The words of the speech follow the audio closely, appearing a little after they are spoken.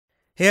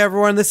Hey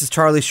everyone, this is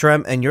Charlie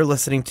Shrem, and you're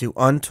listening to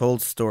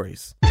Untold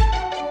Stories.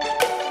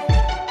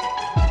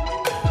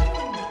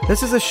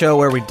 This is a show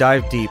where we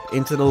dive deep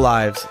into the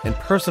lives and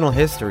personal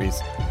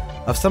histories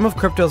of some of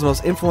crypto's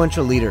most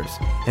influential leaders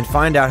and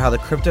find out how the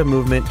crypto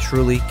movement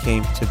truly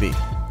came to be.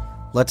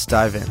 Let's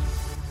dive in.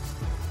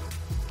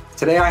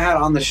 Today I had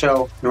on the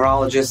show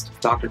neurologist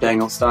Dr.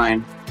 Daniel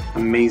Stein.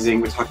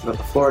 Amazing. We talked about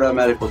the Florida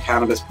Medical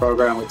Cannabis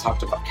Program. We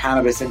talked about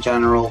cannabis in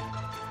general.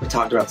 We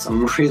talked about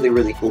some really,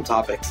 really cool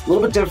topics. A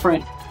little bit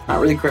different,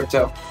 not really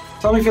crypto.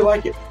 Tell me if you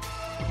like it.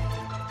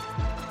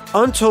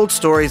 Untold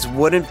Stories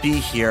wouldn't be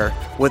here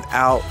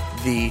without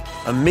the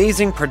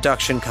amazing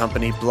production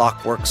company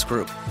Blockworks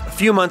Group. A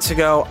few months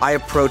ago, I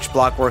approached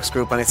Blockworks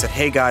Group and I said,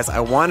 hey guys, I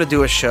want to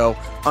do a show,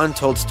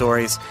 Untold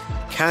Stories.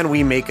 Can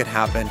we make it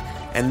happen?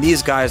 And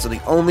these guys are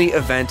the only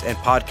event and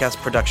podcast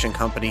production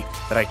company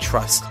that I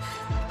trust.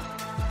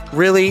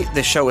 Really,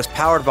 the show is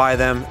powered by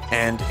them,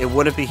 and it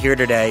wouldn't be here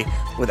today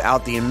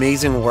without the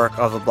amazing work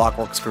of the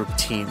Blockworks Group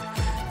team.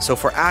 So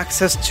for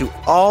access to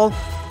all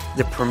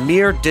the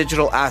premier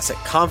digital asset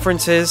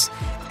conferences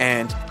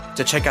and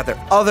to check out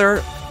their other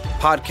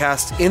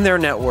podcasts in their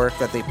network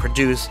that they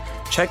produce,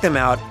 check them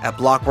out at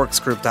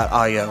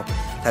blockworksgroup.io.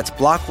 That's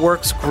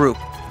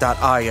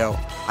blockworksgroup.io.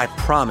 I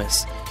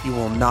promise you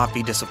will not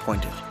be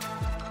disappointed.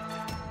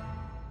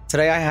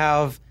 Today I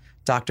have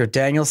Dr.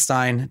 Daniel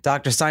Stein.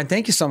 Dr. Stein,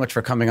 thank you so much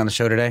for coming on the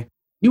show today.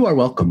 You are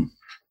welcome.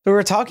 We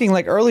were talking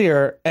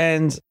earlier,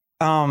 and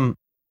I'm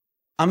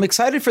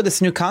excited for this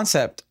new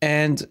concept.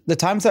 And the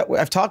times that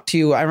I've talked to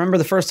you, I remember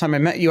the first time I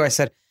met you, I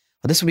said,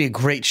 well, this would be a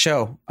great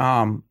show.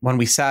 When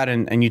we sat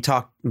and you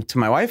talked to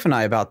my wife and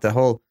I about the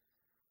whole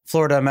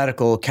Florida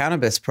Medical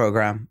Cannabis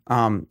Program.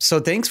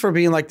 So thanks for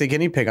being the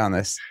guinea pig on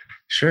this.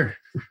 Sure.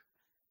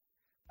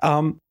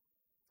 I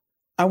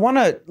want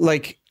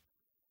to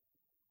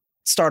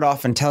start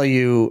off and tell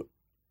you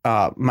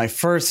my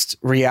first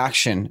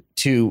reaction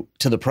to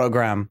the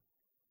program.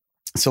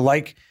 So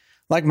like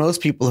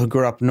most people who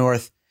grew up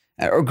north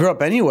or grew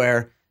up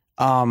anywhere,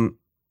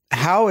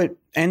 how it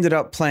ended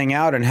up playing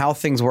out and how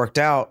things worked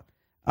out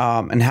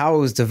and how it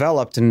was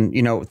developed and,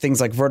 things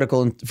like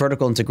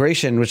vertical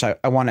integration, which I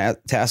want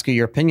to ask you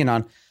your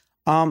opinion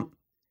on.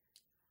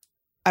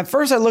 At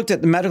first I looked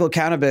at the medical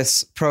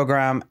cannabis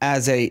program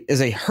as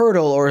a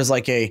hurdle or as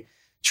a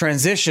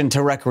transition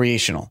to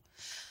recreational.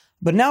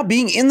 But now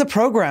being in the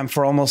program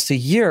for almost a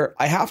year,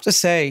 I have to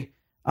say,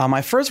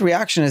 my first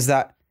reaction is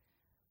that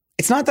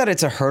it's not that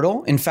it's a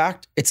hurdle. In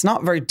fact, it's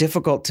not very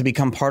difficult to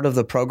become part of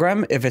the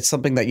program if it's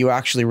something that you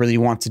actually really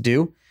want to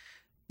do.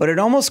 But it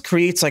almost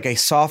creates a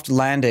soft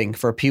landing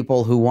for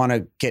people who want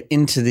to get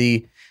into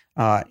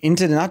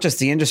into not just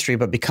the industry,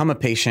 but become a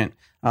patient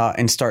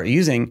and start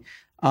using.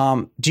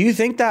 Do you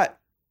think that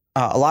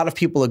a lot of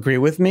people agree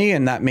with me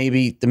and that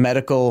maybe the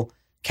medical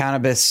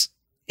cannabis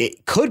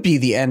it could be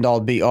the end all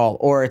be all,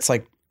 or it's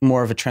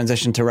more of a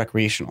transition to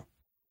recreational?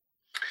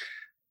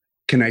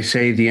 Can I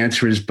say the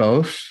answer is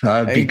both?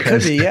 Because, it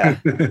could be, yeah.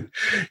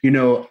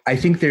 I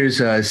think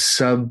there's a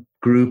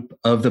subgroup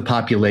of the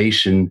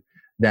population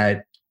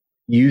that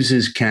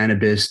uses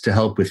cannabis to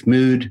help with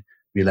mood,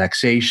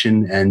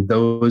 relaxation, and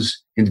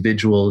those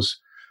individuals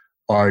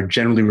are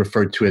generally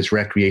referred to as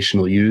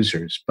recreational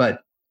users. But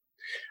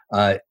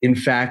in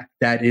fact,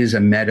 that is a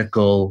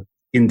medical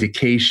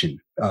indication.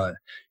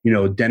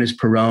 Dennis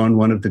Peron,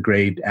 one of the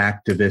great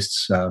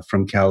activists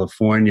from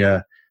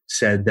California,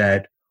 said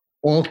that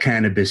all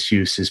cannabis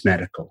use is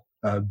medical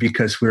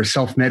because we're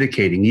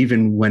self-medicating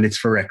even when it's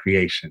for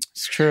recreation.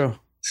 It's true.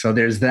 So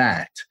there's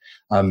that.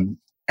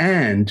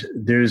 And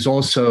there's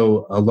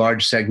also a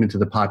large segment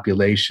of the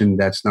population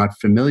that's not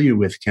familiar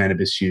with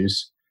cannabis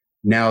use,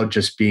 now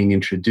just being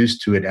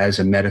introduced to it as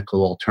a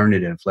medical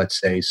alternative, let's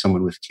say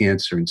someone with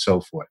cancer and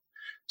so forth.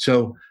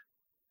 So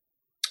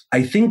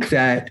I think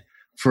that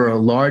for a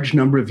large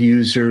number of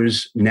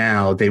users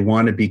now, they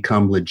want to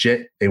become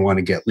legit. They want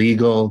to get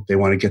legal. They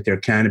want to get their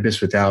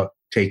cannabis without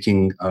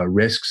taking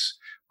risks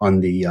on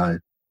the, on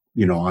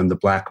the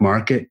black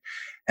market.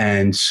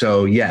 And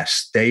so,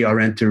 yes, they are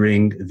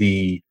entering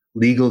the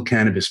legal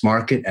cannabis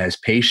market as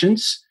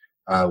patients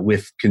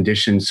with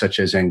conditions such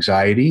as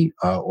anxiety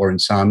or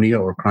insomnia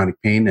or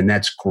chronic pain, and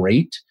that's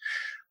great.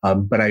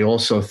 But I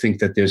also think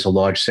that there's a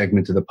large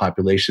segment of the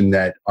population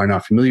that are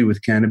not familiar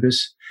with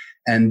cannabis,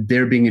 and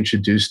they're being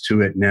introduced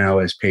to it now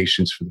as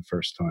patients for the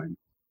first time.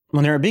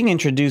 When they're being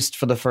introduced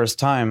for the first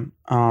time,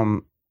 I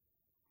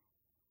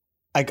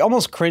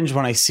almost cringe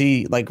when I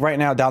see, right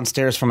now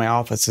downstairs from my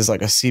office is a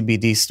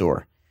CBD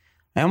store.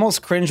 I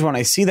almost cringe when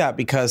I see that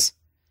because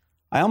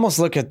I almost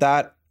look at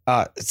that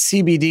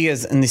CBD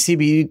as in the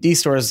CBD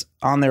stores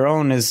on their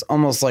own is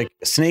almost like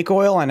snake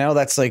oil. I know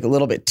that's a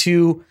little bit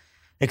too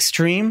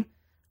extreme,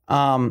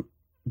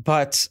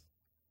 but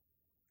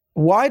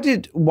why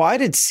did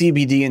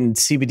CBD and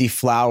CBD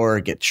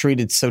flower get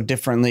treated so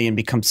differently and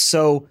become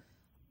so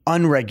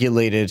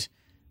unregulated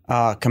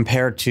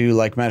compared to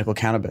medical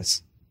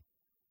cannabis?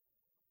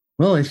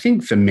 Well, I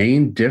think the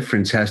main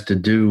difference has to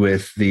do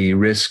with the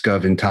risk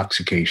of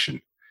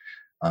intoxication.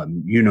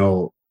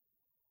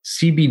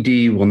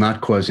 CBD will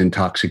not cause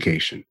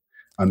intoxication.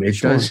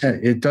 Sure.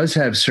 It does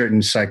have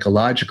certain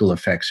psychological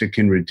effects. It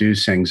can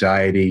reduce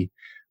anxiety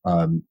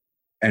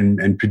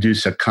and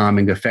produce a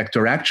calming effect,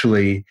 or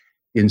actually,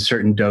 in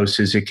certain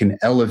doses, it can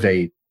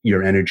elevate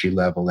your energy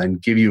level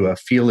and give you a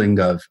feeling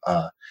of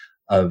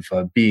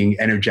being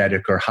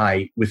energetic or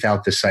high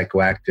without the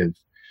psychoactive.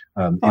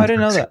 I didn't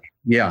know that.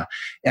 Yeah,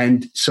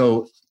 and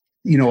so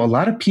a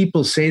lot of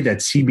people say that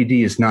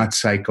CBD is not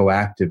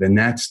psychoactive, and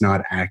that's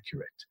not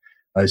accurate.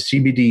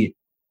 CBD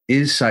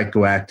is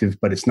psychoactive,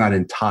 but it's not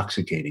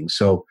intoxicating.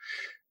 So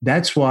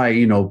that's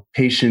why,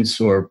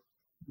 patients or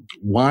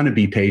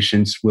wannabe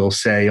patients will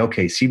say,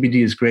 okay,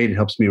 CBD is great. It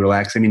helps me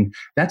relax. I mean,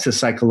 that's a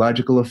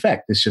psychological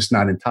effect. It's just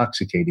not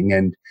intoxicating.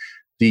 And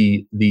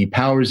the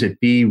powers that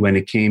be, when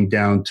it came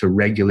down to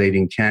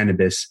regulating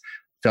cannabis,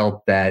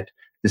 felt that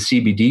the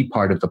CBD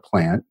part of the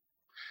plant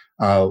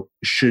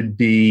should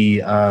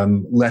be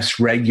less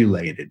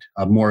regulated,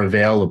 more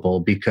available,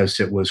 because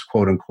it was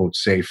quote unquote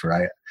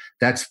safer.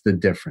 That's the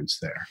difference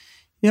there.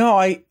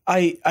 I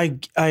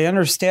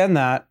understand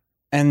that,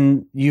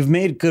 and you've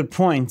made good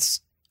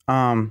points.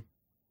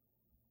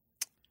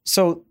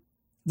 So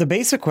the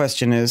basic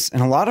question is,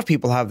 and a lot of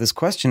people have this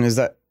question, is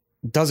that,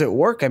 does it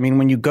work? I mean,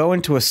 when you go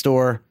into a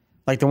store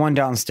like the one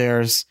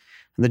downstairs,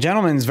 the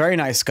gentleman's a very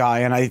nice guy,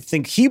 and I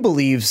think he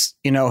believes,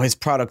 his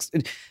products.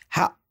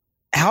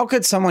 How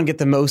could someone get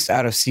the most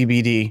out of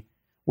CBD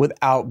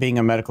without being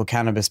a medical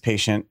cannabis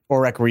patient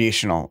or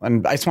recreational?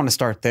 And I just want to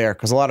start there,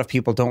 because a lot of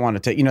people don't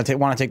want to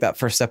want to take that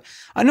first step.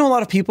 I know a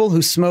lot of people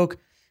who smoke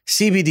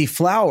CBD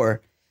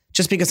flower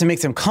just because it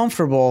makes them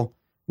comfortable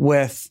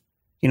with,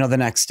 the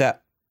next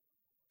step.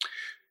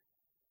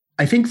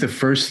 I think the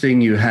first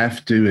thing you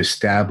have to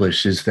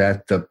establish is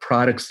that the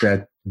products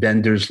that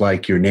vendors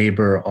like your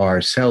neighbor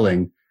are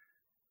selling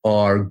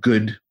are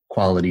good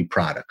quality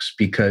products,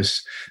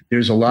 because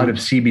there's a lot of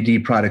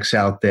CBD products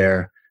out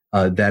there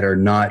that are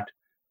not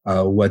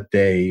what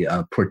they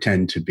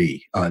portend to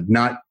be.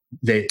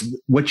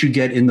 What you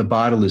get in the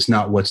bottle is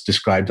not what's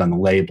described on the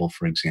label,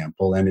 for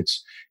example, and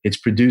it's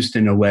produced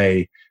in a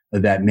way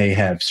that may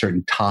have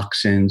certain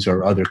toxins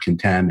or other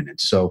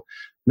contaminants. So,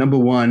 number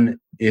one,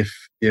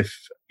 if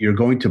you're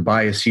going to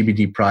buy a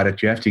CBD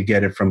product, you have to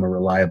get it from a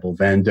reliable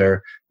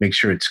vendor. Make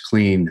sure it's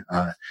clean.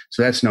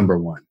 So that's number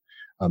one.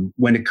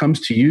 When it comes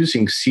to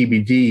using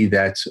CBD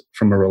that's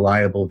from a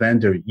reliable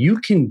vendor, you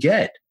can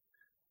get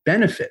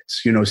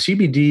benefits.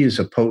 CBD is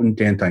a potent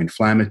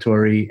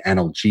anti-inflammatory,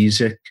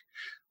 analgesic.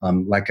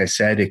 Like I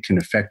said, it can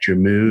affect your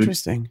mood.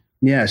 Interesting.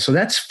 Yeah, so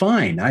that's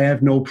fine. I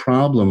have no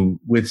problem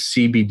with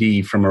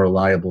CBD from a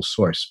reliable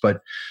source.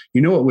 But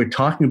what we're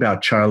talking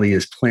about, Charlie,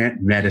 is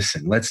plant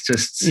medicine. Let's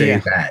just say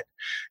that.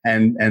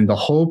 And the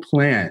whole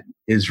plant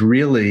is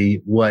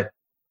really what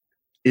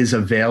is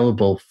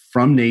available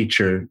from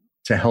nature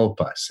to help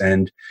us.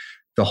 And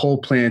the whole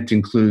plant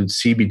includes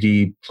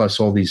CBD plus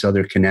all these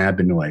other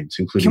cannabinoids,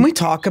 including... Can we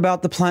talk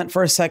about the plant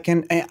for a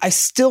second? I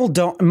still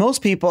don't...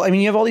 Most people...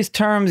 you have all these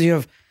terms. You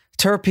have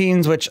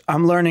terpenes, which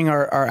I'm learning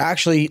are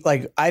actually,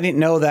 I didn't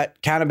know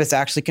that cannabis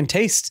actually can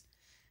taste.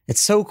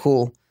 It's so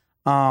cool.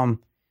 Can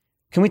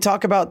we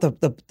talk about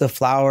the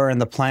flower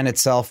and the plant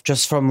itself,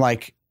 just from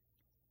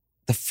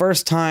the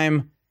first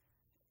time,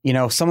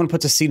 someone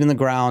puts a seed in the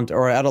ground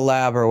or at a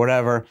lab or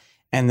whatever,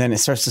 and then it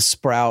starts to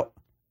sprout,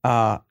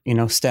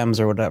 stems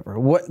or whatever.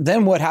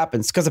 What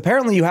happens? Because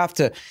apparently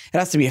it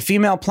has to be a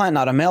female plant,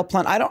 not a male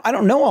plant. I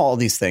don't know all of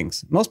these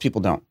things. Most people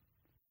don't.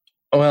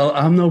 Well,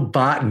 I'm no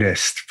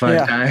botanist,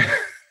 but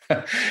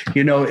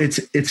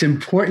it's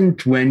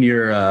important when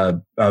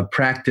you're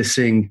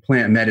practicing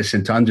plant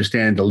medicine to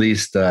understand at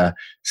least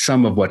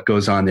some of what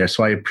goes on there.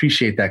 So I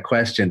appreciate that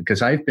question,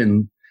 because I've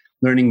been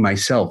learning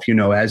myself.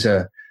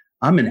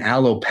 I'm an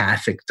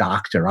allopathic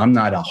doctor. I'm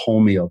not a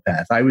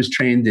homeopath. I was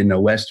trained in a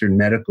Western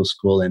medical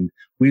school, and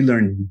we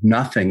learned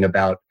nothing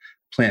about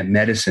plant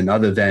medicine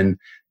other than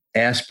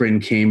aspirin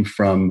came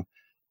from,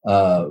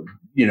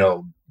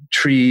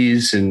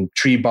 trees and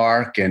tree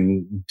bark,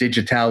 and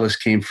digitalis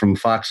came from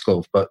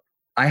foxglove. But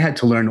I had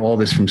to learn all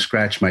this from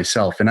scratch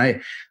myself, and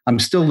I'm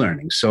still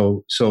learning.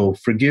 So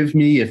forgive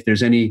me if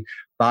there's any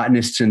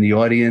botanists in the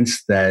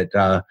audience that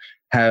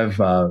have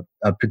a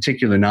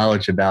particular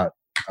knowledge about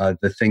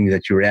the thing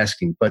that you're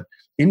asking. But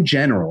in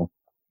general,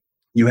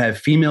 you have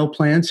female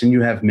plants and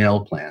you have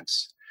male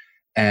plants.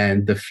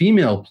 And the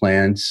female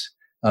plants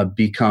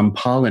become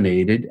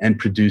pollinated and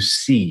produce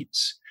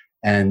seeds.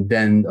 And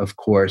then, of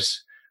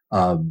course,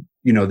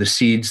 the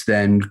seeds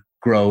then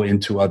grow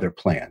into other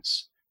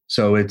plants.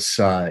 So it's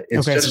okay,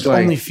 just so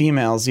only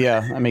females.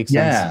 Yeah, that makes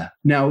sense. Yeah.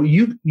 Now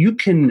you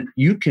can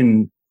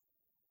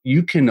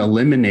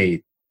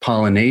eliminate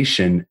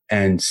pollination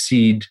and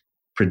seed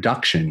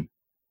production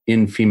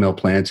in female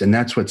plants, and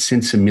that's what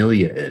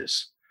sinsemilla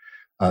is.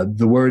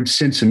 The word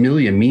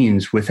sinsemilla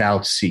means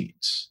without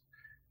seeds.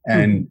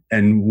 And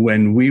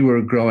when we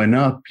were growing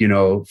up,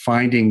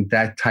 finding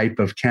that type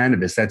of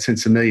cannabis, that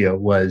sinsemilla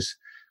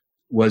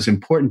was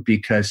important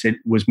because it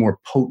was more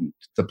potent.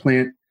 The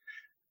plant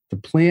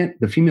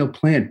the female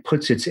plant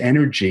puts its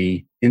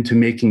energy into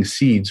making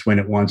seeds when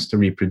it wants to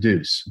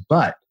reproduce.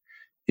 But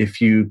if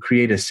you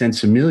create a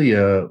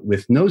sensimilia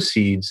with no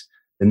seeds,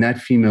 then that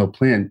female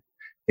plant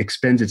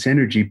expends its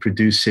energy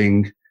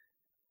producing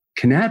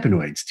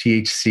cannabinoids,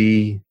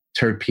 THC,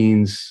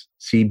 terpenes,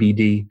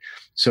 CBD.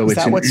 So is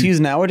that what's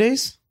used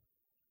nowadays?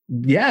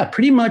 Yeah,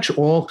 pretty much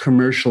all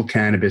commercial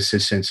cannabis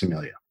is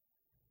sensimilia.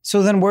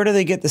 So then where do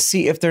they get the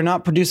seed? If they're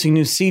not producing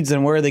new seeds,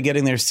 then where are they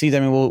getting their seeds? I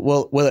mean,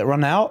 will it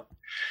run out?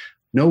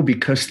 No,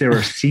 because there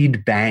are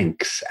seed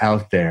banks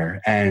out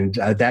there, and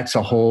that's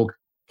a whole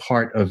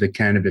part of the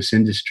cannabis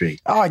industry.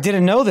 Oh, I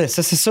didn't know this.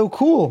 This is so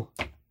cool.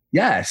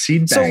 Yeah,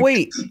 seed banks. So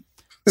wait,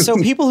 so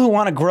people who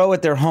want to grow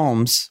at their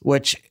homes,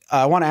 which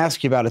I want to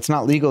ask you about, it's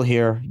not legal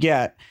here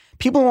yet.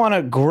 People want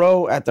to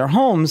grow at their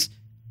homes.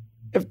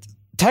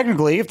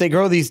 If they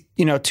grow these,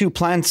 2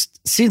 plants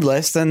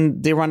seedless,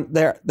 then they run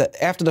there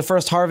after the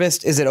first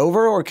harvest. Is it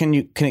over, or can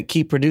it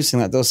keep producing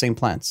those same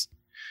plants?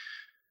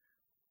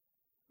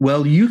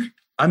 Well,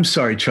 I'm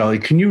sorry, Charlie.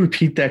 Can you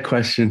repeat that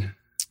question?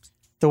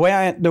 The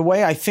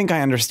way I think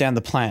I understand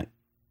the plant,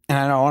 and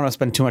I don't want to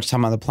spend too much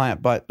time on the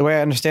plant, but the way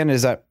I understand it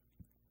is that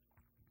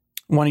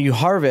when you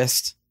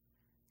harvest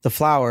the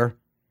flower,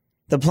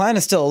 the plant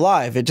is still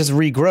alive. It just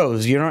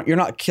regrows. You're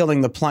not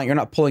killing the plant. You're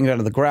not pulling it out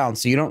of the ground.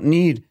 So you don't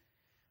need,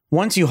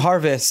 once you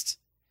harvest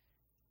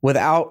with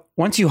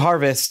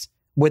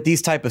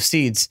these type of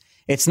seeds,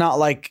 it's not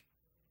like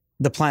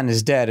the plant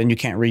is dead and you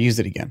can't reuse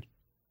it again.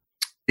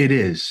 It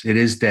is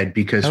dead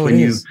because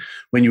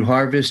when you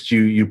harvest,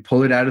 you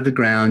pull it out of the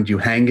ground, you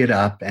hang it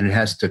up, and it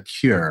has to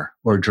cure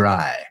or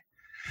dry.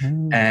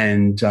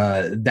 And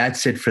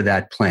that's it for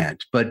that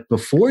plant. But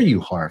before you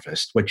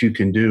harvest, what you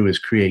can do is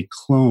create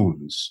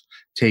clones,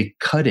 take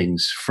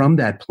cuttings from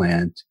that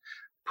plant,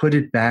 put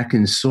it back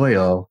in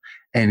soil,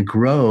 and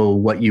grow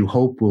what you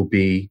hope will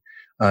be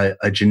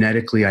a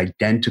genetically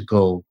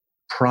identical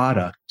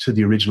product to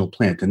the original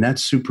plant. And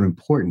that's super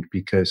important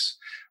because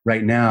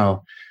right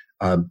now,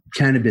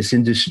 cannabis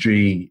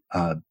industry,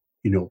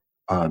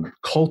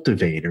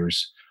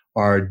 cultivators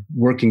are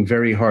working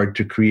very hard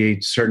to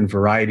create certain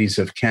varieties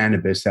of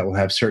cannabis that will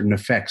have certain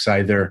effects,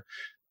 either,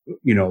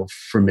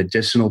 for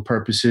medicinal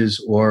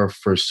purposes or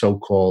for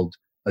so-called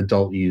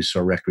adult use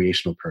or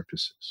recreational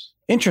purposes.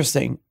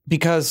 Interesting,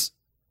 because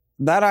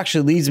that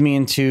actually leads me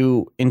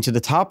into the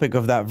topic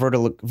of that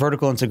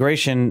vertical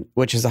integration,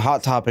 which is a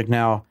hot topic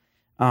now,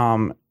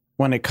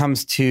 when it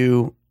comes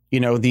to,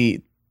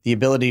 the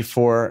ability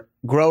for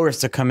growers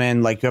to come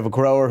in. Like you have a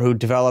grower who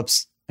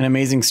develops an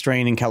amazing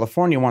strain in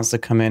California, wants to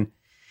come in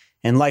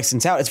and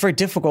license out. It's very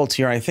difficult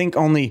here. I think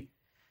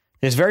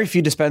there's very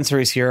few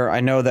dispensaries here. I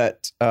know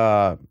that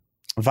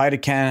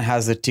VidaCann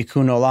has the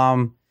Tikkun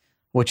Olam,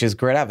 which is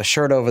great. I have a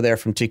shirt over there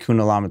from Tikkun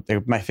Olam.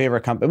 They're my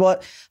favorite company.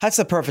 Well, that's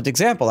the perfect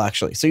example,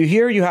 actually. So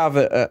you have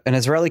an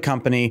Israeli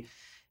company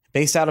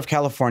based out of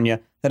California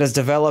that has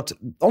developed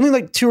only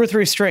like 2 or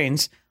 3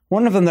 strains.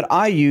 One of them that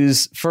I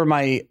use for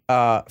my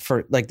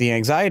for like the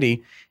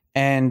anxiety,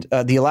 and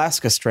the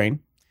Alaska strain.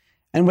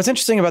 And what's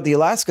interesting about the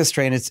Alaska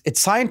strain is it's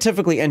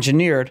scientifically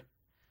engineered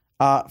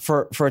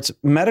for its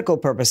medical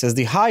purposes.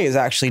 The high is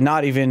actually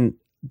not even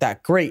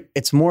that great.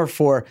 It's more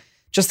for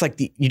just like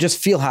you just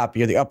feel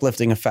happier, the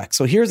uplifting effect.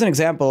 So here's an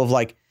example of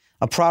like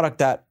a product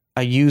that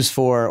I use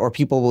for, or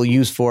people will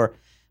use for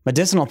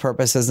medicinal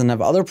purposes, and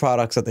have other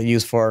products that they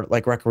use for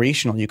like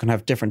recreational. You can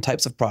have different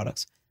types of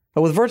products.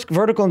 But with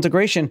vertical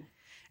integration,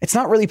 it's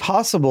not really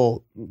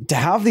possible to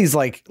have these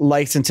like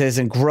licenses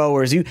and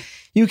growers.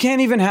 You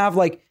can't even have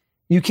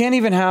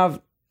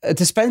a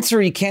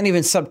dispensary can't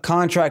even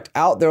subcontract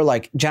out their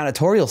like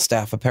janitorial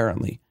staff,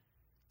 apparently.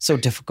 So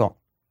difficult.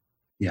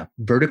 Yeah.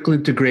 Vertical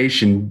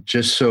integration,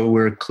 just so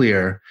we're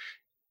clear,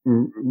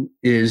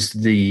 is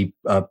the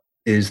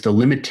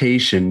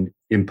limitation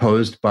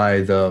imposed by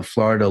the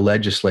Florida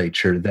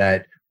legislature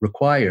that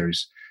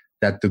requires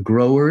that the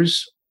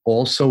growers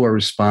also are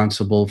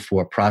responsible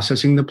for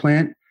processing the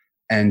plant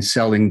and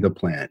selling the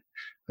plant.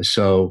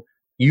 So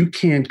you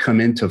can't come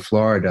into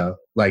Florida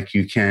like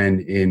you can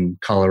in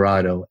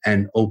Colorado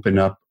and open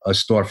up a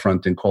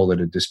storefront and call it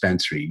a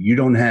dispensary. You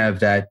don't have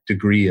that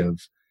degree of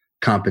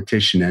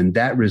competition, and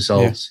that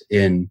results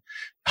in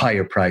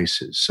higher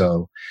prices.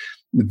 So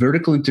the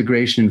vertical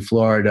integration in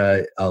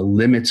Florida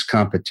limits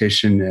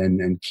competition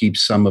and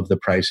keeps some of the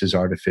prices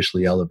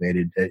artificially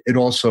elevated. It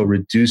also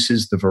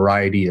reduces the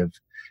variety of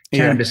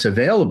cannabis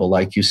available,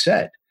 like you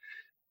said.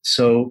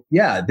 So,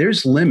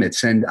 there's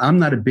limits, and I'm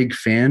not a big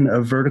fan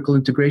of vertical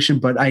integration,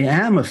 but I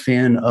am a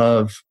fan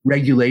of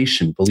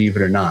regulation, believe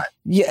it or not.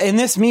 Yeah, and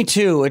me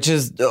too, which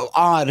is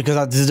odd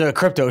because this is a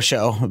crypto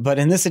show, but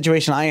in this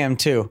situation, I am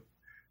too.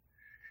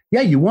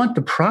 Yeah, you want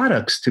the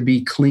products to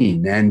be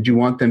clean, and you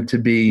want them to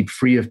be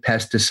free of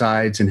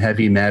pesticides and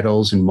heavy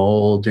metals and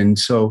mold. And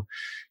so,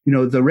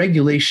 the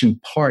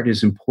regulation part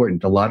is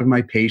important. A lot of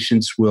my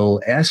patients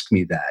will ask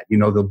me that.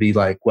 They'll be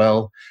like,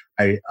 well,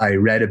 I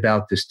read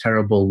about this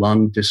terrible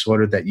lung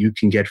disorder that you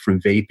can get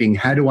from vaping.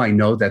 How do I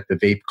know that the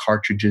vape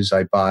cartridges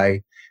I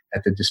buy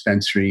at the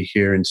dispensary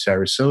here in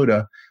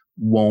Sarasota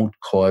won't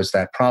cause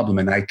that problem.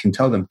 And I can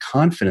tell them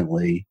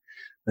confidently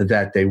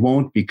that they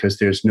won't, because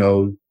there's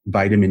no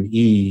vitamin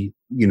E,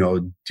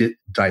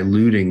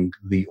 diluting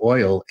the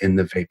oil in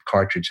the vape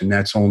cartridge. And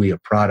that's only a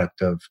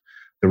product of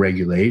the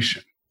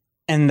regulation.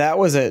 And that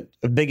was a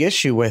big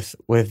issue with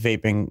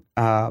vaping.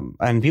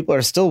 And people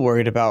are still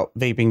worried about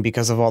vaping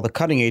because of all the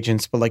cutting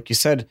agents. But like you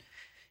said,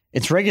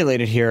 it's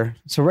regulated here.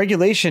 So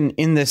regulation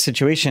in this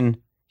situation,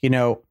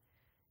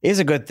 is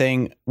a good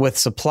thing. With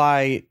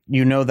supply,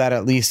 that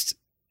at least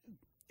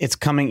it's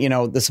coming,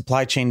 the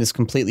supply chain is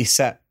completely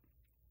set.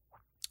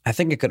 I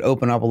think it could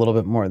open up a little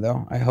bit more,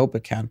 though. I hope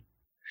it can.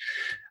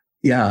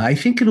 Yeah, I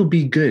think it'll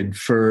be good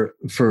for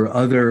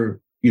other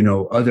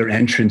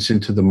entrants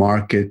into the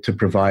market to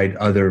provide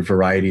other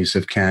varieties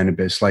of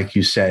cannabis. Like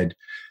you said,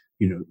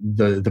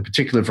 the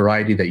particular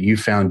variety that you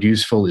found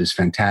useful is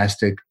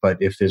fantastic. But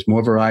if there's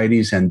more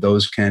varieties and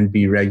those can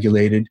be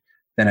regulated,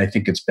 then I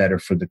think it's better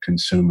for the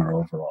consumer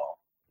overall.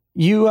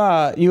 You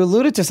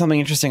alluded to something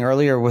interesting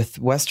earlier with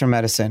Western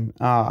medicine.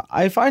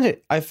 I found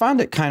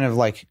it kind of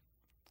like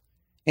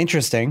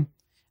interesting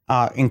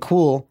and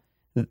cool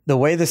the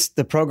way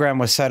the program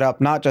was set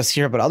up, not just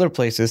here but other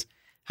places.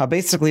 How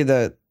basically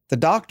the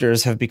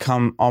doctors have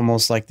become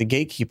almost like the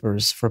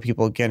gatekeepers for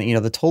people getting,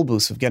 the toll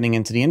booths of getting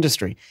into the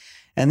industry.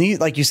 And these,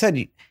 like you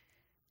said,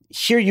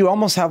 here you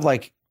almost have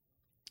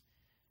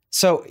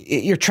so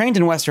you're trained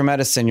in Western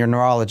medicine, you're a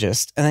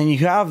neurologist, and then you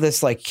have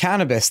this like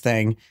cannabis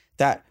thing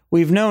that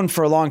we've known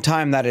for a long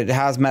time that it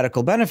has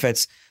medical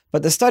benefits,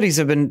 but the studies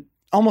have been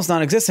almost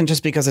non-existent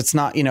just because it's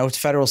not, it's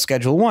federal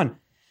Schedule 1.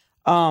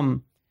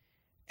 And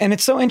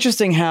it's so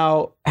interesting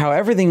how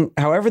everything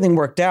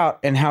worked out,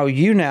 and how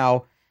you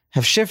now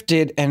have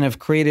shifted and have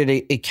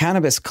created a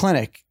cannabis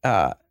clinic.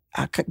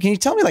 Can you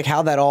tell me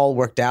how that all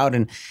worked out?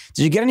 And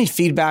did you get any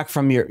feedback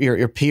from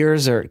your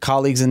peers or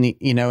colleagues in the,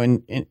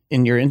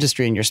 in your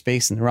industry, in your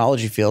space, in the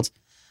neurology fields,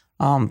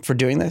 for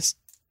doing this?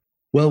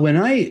 Well,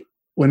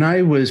 when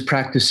I was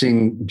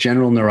practicing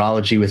general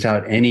neurology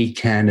without any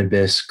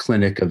cannabis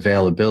clinic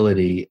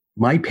availability,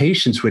 my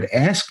patients would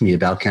ask me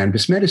about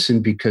cannabis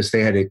medicine because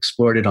they had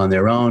explored it on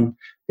their own.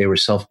 They were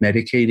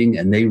self-medicating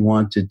and they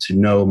wanted to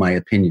know my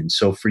opinion.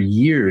 So for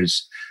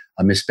years,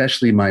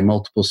 especially my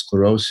multiple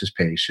sclerosis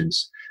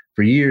patients,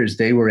 for years,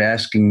 they were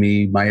asking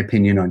me my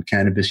opinion on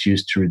cannabis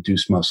use to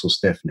reduce muscle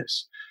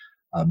stiffness.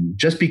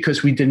 Just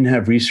because we didn't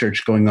have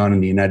research going on in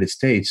the United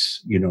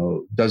States,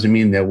 doesn't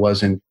mean there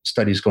wasn't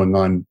studies going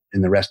on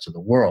in the rest of the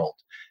world.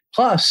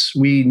 Plus,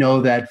 we know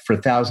that for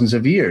thousands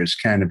of years,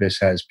 cannabis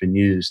has been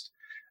used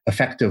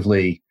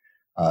effectively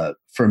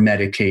for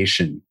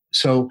medication.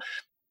 So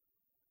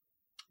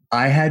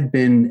I had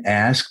been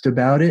asked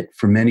about it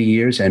for many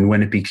years. And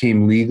when it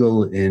became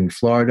legal in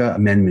Florida,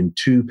 Amendment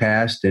 2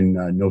 passed in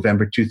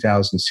November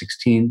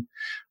 2016.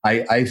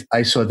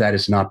 I saw that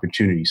as an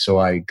opportunity. So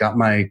I got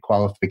my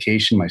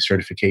qualification, my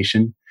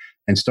certification,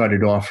 and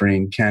started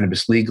offering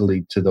cannabis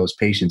legally to those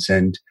patients.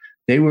 And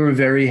they were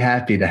very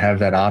happy to have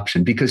that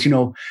option because,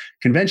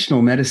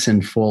 conventional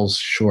medicine falls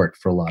short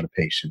for a lot of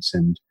patients.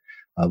 And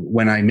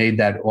when I made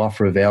that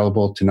offer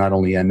available to not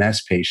only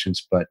MS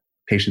patients, but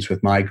patients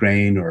with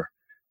migraine or,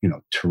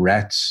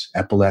 Tourette's,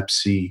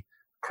 epilepsy,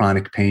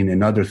 chronic pain,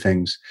 and other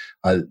things,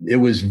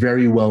 it was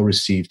very well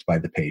received by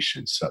the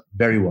patients,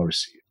 very well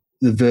received.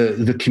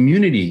 The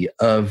community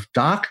of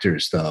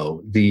doctors,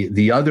 though,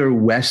 the other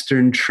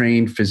Western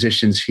trained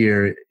physicians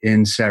here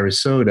in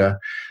Sarasota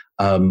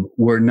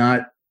were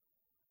not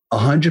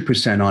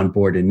 100% on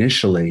board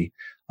initially,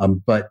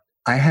 but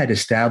I had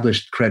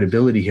established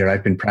credibility here.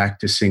 I've been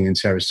practicing in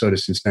Sarasota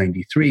since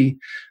 '93.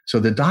 So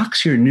the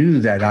docs here knew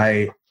that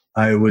I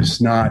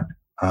was not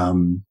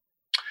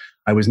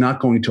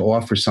going to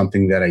offer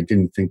something that I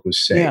didn't think was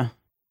safe.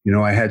 Yeah.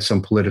 I had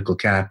some political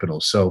capital.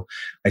 So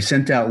I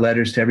sent out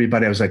letters to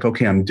everybody. I was like,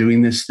 okay, I'm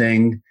doing this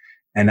thing.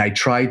 And I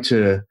tried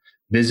to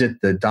visit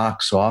the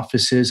docs'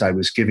 offices. I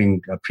was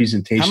giving a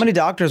presentation. How many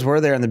doctors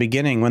were there in the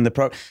beginning when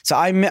so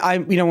I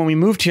when we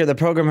moved here, the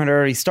program had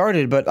already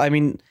started, but I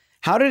mean,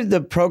 how did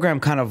the program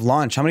kind of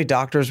launch? How many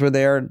doctors were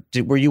there?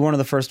 Were you one of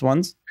the first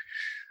ones?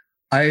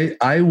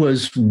 I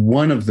was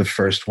one of the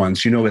first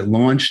ones. It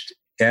launched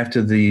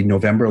after the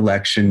November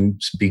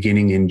elections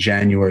beginning in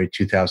January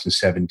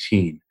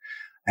 2017.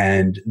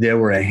 And there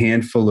were a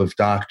handful of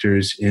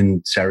doctors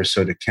in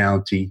Sarasota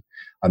County,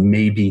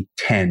 maybe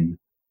 10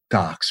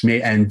 docs.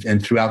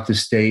 And throughout the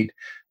state,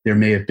 there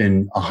may have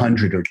been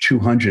 100 or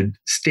 200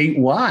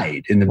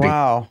 statewide in the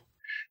Wow.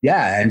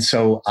 Yeah. And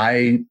so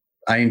I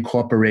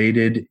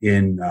incorporated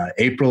in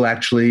April,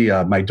 actually.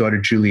 My daughter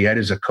Juliet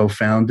is a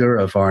co-founder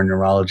of our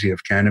Neurology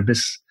of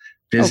Cannabis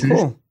business.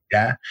 Oh, cool.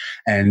 Yeah.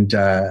 And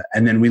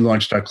then we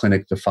launched our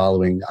clinic the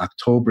following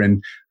October.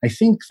 And I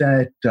think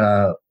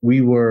that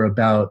we were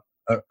about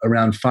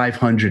around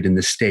 500 in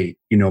the state,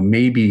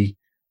 maybe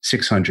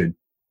 600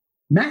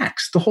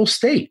 max, the whole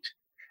state.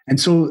 And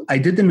so I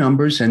did the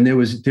numbers, and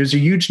there's a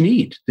huge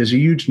need. There's a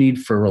huge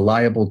need for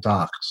reliable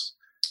docs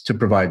to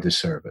provide the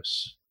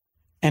service.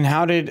 And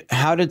how did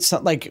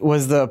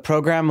was the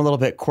program a little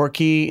bit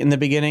quirky in the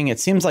beginning?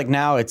 It seems like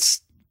now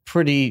it's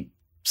pretty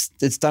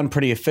it's done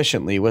pretty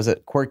efficiently. Was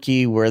it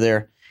quirky? Were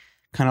there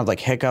kind of like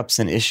hiccups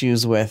and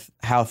issues with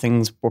how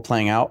things were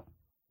playing out?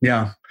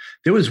 Yeah.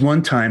 There was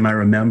one time I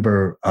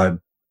remember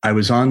I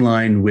was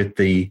online with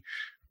the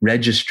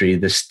registry.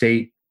 The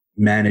state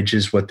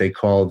manages what they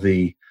call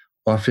the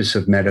Office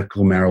of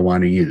Medical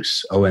Marijuana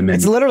Use, OMM.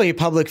 It's literally a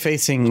public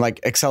facing like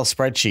Excel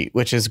spreadsheet,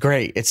 which is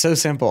great. It's so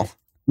simple.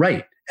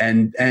 Right.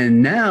 And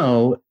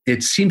now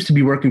it seems to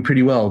be working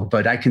pretty well,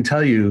 but I can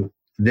tell you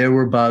there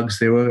were bugs,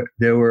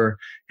 there were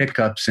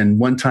hiccups. And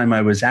one time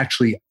I was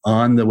actually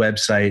on the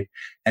website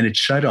and it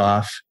shut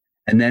off.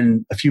 And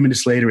then a few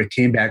minutes later, it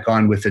came back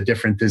on with a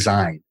different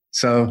design.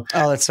 So,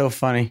 oh, that's so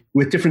funny.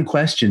 With different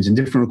questions and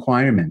different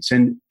requirements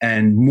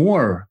and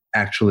more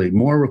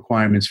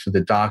requirements for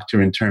the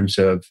doctor in terms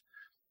of,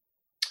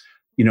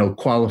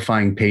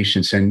 qualifying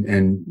patients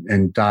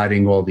and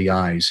dotting all the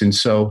I's. And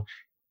so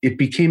it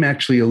became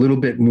actually a little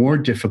bit more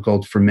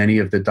difficult for many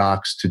of the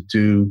docs to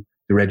do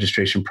the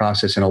registration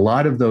process. And a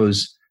lot of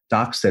those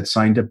docs that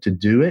signed up to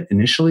do it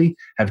initially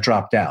have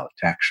dropped out,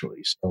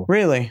 actually. So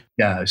really?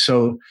 Yeah.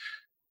 So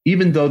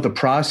even though the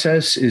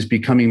process is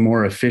becoming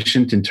more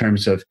efficient in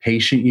terms of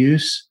patient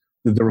use,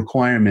 the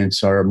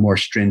requirements are more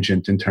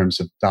stringent in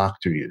terms of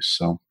doctor use.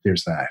 So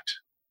there's that.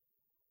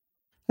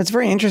 It's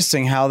very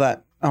interesting how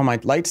that, oh, my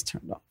light's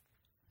turned off.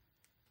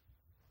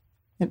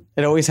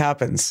 It always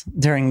happens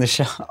during the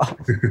show.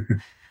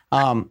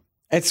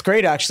 It's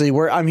great, actually.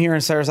 I'm here in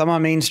Sarasota. I'm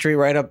on Main Street,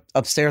 right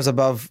upstairs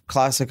above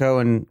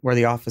Classico, and where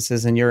the office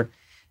is, and you're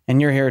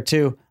here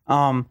too.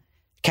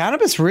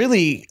 Cannabis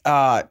really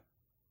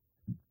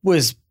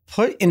was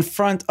put in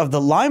front of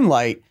the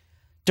limelight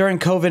during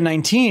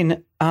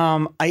COVID-19.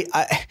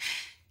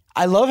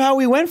 I love how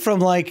we went from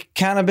like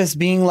cannabis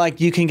being like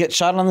you can get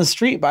shot on the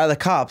street by the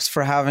cops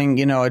for having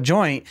a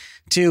joint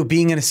to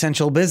being an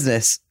essential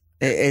business.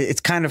 It's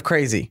kind of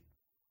crazy.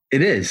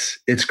 It is.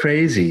 It's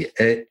crazy,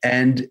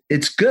 and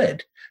it's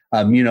good.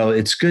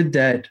 It's good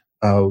that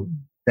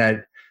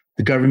that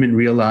the government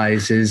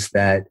realizes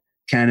that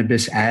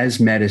cannabis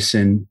as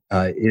medicine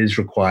is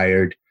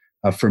required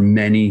for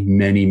many,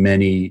 many,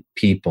 many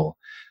people.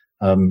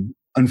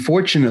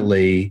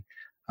 Unfortunately,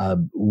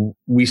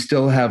 we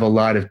still have a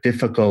lot of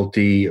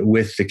difficulty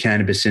with the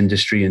cannabis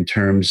industry in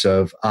terms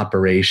of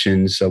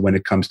operations when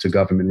it comes to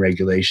government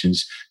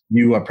regulations.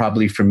 You are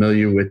probably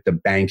familiar with the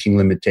banking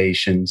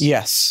limitations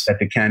that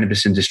the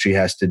cannabis industry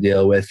has to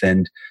deal with.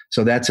 And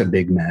so that's a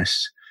big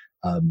mess.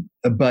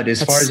 But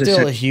as far as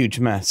still a huge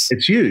mess.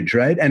 It's huge,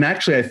 right? And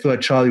actually, I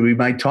thought, Charlie, we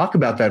might talk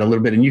about that a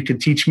little bit and you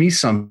could teach me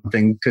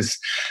something because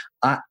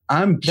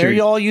I'm curious.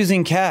 They're all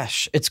using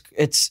cash.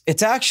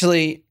 It's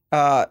actually...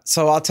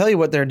 so I'll tell you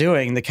what they're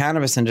doing. The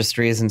cannabis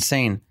industry is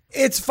insane.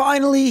 It's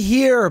finally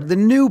here. The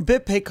new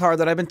BitPay card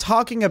that I've been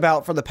talking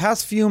about for the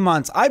past few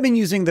months. I've been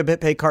using the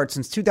BitPay card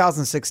since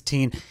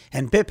 2016,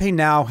 and BitPay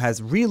now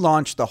has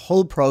relaunched the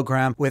whole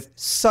program with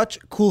such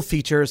cool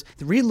features.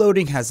 The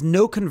reloading has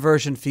no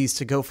conversion fees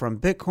to go from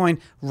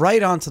Bitcoin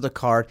right onto the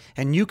card,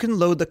 and you can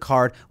load the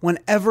card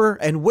whenever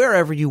and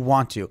wherever you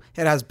want to.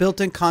 It has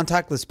built-in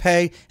contactless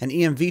pay, an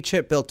EMV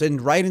chip built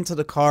in right into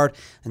the card,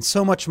 and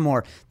so much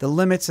more. The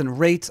limits and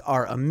rates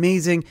are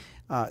amazing.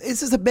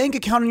 This is a bank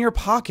account in your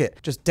pocket.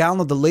 Just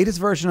download the latest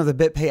version of the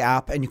BitPay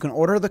app and you can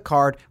order the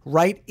card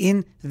right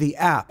in the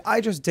app. I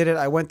just did it.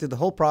 I went through the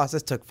whole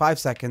process, took 5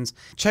 seconds.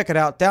 Check it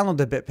out. Download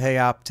the BitPay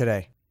app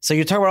today. So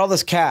you're talking about all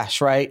this cash,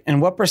 right?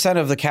 And what percent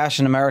of the cash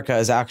in America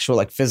is actual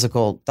like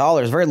physical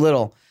dollars? Very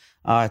little.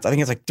 I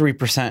think it's like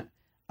 3%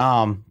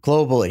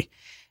 globally.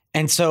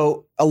 And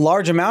so a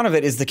large amount of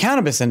it is the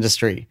cannabis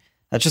industry.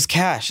 That's just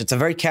cash. It's a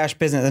very cash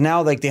business. And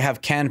now like they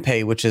have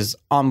CanPay, which is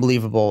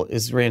unbelievable.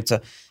 It's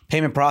a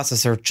payment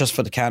processor just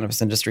for the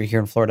cannabis industry here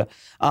in Florida.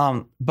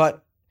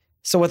 But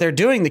so what they're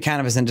doing, the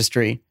cannabis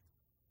industry,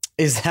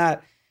 is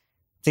that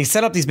they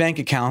set up these bank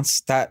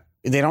accounts that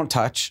they don't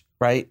touch,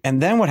 right?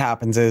 And then what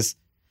happens is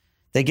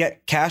they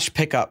get cash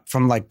pickup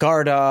from like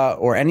Garda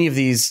or any of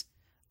these,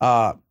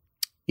 Brinks,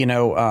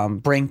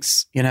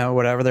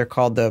 whatever they're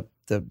called, the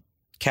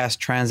cash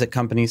transit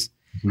companies.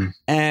 Mm-hmm.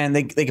 And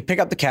they can pick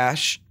up the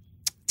cash,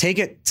 take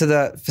it to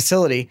the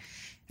facility.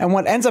 And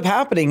what ends up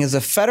happening is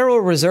the Federal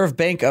Reserve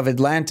Bank of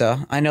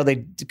Atlanta, I know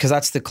because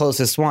that's the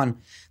closest one,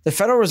 the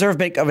Federal Reserve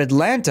Bank of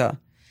Atlanta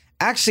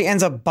actually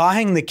ends up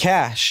buying the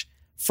cash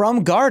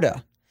from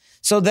Garda.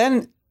 So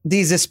then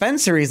these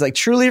dispensaries like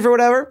Trulieve or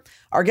whatever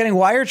are getting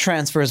wire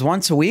transfers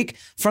once a week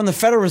from the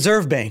Federal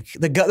Reserve Bank.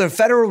 The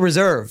Federal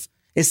Reserve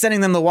is sending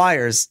them the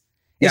wires.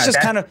 It's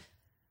just kind of...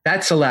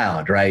 That's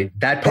allowed, right?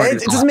 That part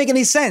it doesn't make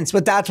any sense,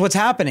 but that's what's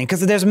happening because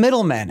there's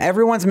middlemen.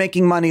 Everyone's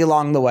making money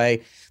along the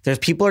way. There's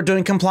people are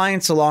doing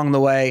compliance along the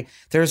way.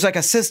 There's like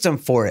a system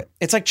for it.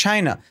 It's like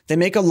China. They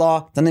make a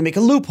law, then they make a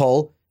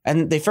loophole,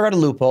 and they figure out a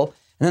loophole,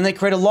 and then they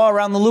create a law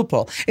around the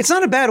loophole. It's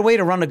not a bad way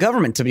to run a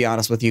government, to be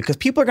honest with you, because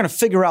people are going to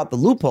figure out the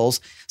loopholes,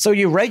 so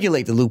you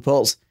regulate the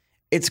loopholes.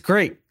 It's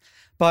great.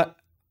 But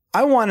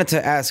I wanted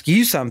to ask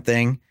you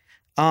something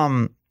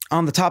on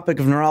the topic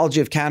of neurology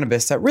of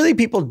cannabis that really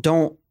people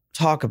don't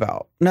talk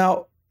about.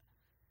 Now,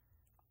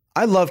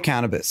 I love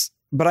cannabis.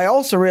 But I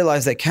also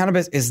realized that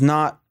cannabis is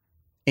not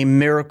a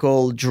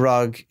miracle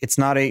drug. It's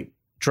not a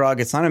drug.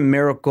 It's not a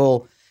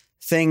miracle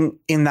thing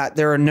in that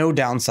there are no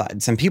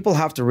downsides. And people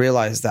have to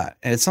realize that.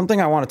 And it's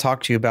something I want to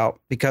talk to you about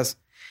because,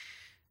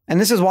 and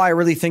this is why I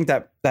really think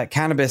that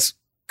cannabis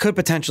could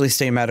potentially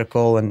stay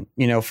medical and,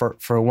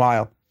 for a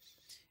while,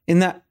 in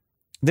that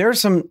there are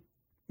some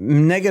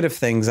negative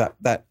things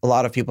that a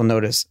lot of people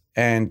notice.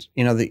 And,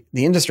 the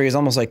industry has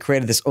almost like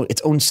created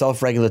its own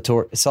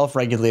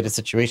self-regulated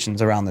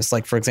situations around this.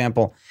 Like, for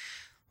example,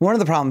 one of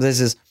the problems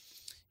is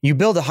you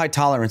build a high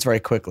tolerance very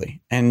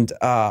quickly. And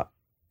a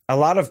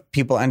lot of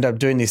people end up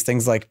doing these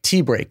things like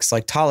T breaks,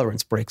 like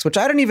tolerance breaks, which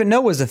I didn't even know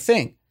was a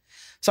thing.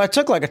 So I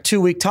took like a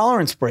 2-week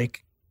tolerance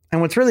break.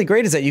 And what's really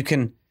great is that you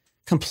can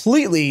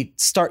completely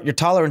start your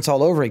tolerance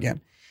all over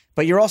again.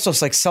 But you're also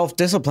like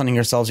self-disciplining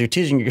yourselves. You're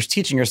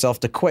teaching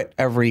yourself to quit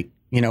every,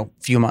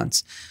 few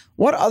months.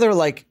 What other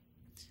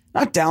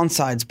not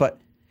downsides, but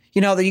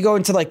that you go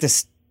into like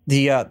this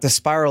the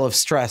spiral of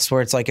stress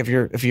where it's like if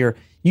you're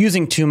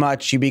using too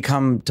much, you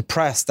become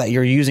depressed that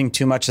you're using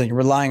too much, that you're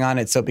relying on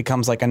it, so it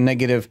becomes like a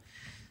negative.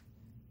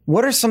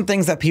 What are some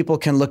things that people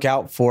can look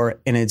out for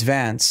in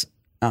advance,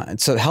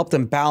 so help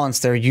them balance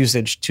their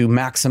usage to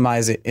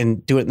maximize it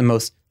and do it in the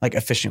most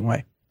efficient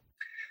way?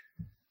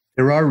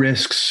 There are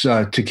risks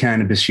to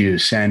cannabis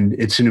use, and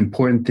it's an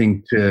important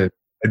thing to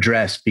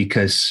address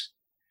because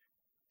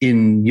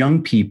in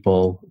young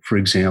people, for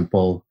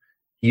example,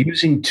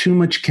 using too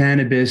much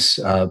cannabis,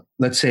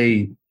 let's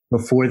say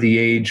before the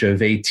age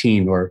of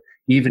 18 or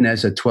even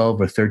as a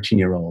 12 or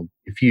 13-year-old,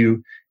 if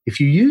you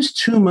use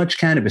too much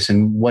cannabis,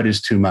 and what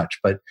is too much,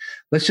 but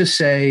let's just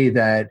say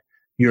that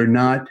you're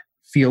not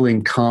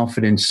feeling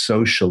confident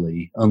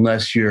socially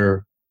unless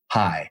you're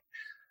high,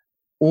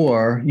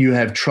 or you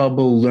have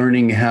trouble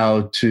learning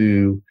how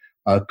to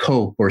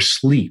cope or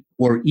sleep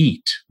or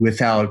eat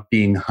without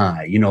being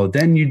high,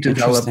 then you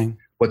develop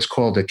what's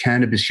called a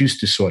cannabis use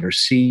disorder,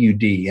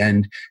 CUD.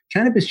 And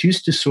cannabis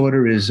use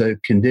disorder is a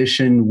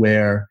condition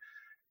where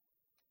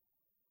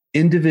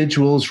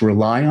individuals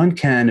rely on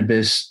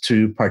cannabis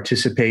to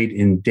participate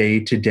in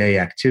day-to-day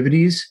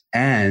activities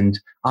and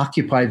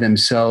occupy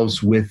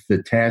themselves with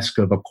the task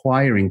of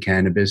acquiring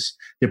cannabis.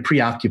 They're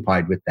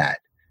preoccupied with that.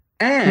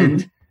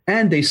 And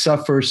they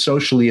suffer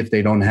socially if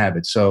they don't have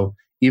it. So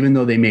even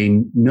though they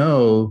may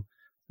know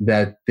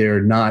that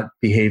they're not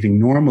behaving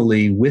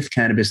normally with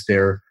cannabis,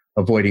 they're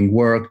avoiding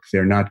work,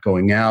 they're not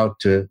going out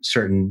to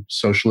certain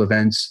social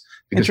events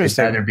because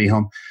they'd rather be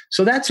home.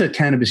 So that's a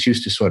cannabis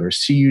use disorder,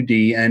 CUD,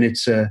 and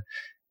it's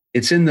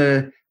in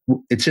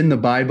the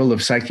Bible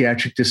of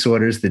psychiatric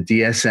disorders, the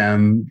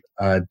DSM,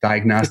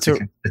 Diagnostic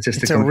and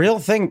Statistical. It's a real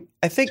thing.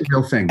 I think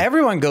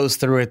everyone goes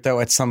through it though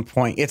at some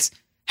point. It's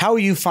how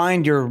you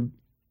find your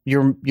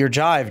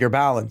jive, your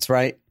balance,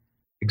 right?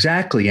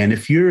 Exactly. And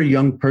if you're a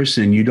young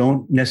person, you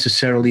don't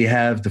necessarily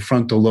have the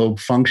frontal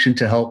lobe function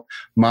to help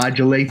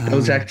modulate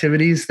those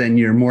activities, then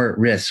you're more at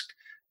risk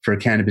for a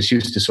cannabis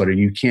use disorder.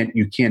 You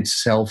can't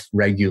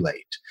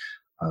self-regulate.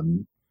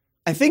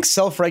 I think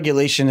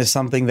self-regulation is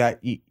something that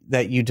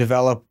you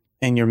develop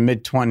in your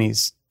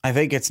mid-20s. I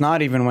think it's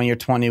not even when you're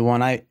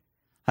 21. I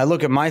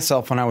look at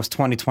myself when I was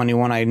 20,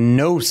 21, I had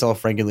no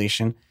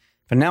self-regulation,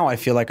 but now I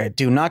feel like I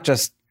do, not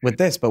just with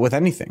this, but with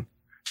anything.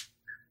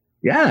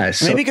 Yeah.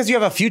 So, maybe because you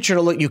have a future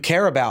you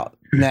care about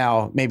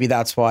now. Maybe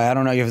that's why. I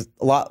don't know. You have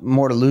a lot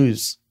more to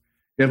lose.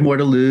 You have more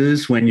to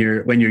lose when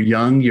you're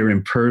young. You're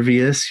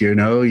impervious.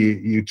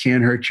 You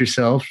can't hurt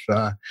yourself.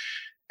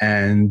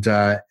 And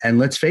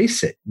let's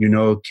face it.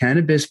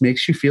 Cannabis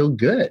makes you feel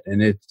good,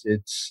 and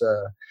it's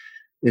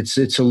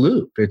a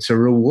loop. It's a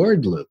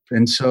reward loop.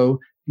 And so,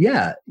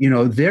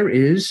 there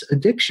is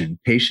addiction.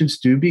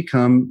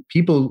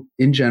 People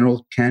in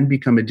general can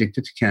become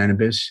addicted to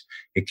cannabis.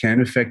 It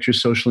can affect your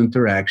social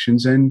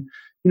interactions. And,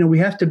 we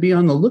have to be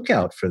on the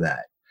lookout for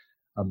that.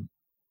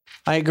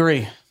 I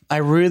agree. I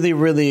really,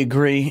 really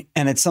agree.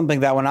 And it's something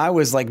that when I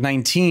was like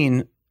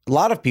 19, a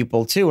lot of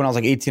people too, when I was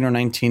like 18 or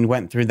 19,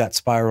 went through that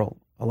spiral.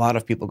 A lot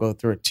of people go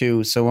through it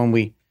too. So when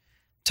we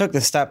took the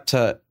step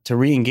to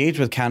re-engage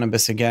with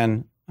cannabis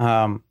again,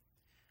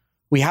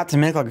 we had to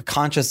make like a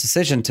conscious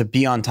decision to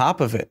be on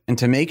top of it and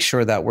to make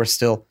sure that we're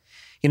still,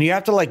 you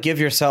have to like give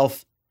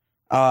yourself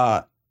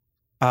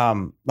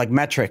like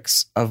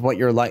metrics of what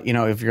you're like,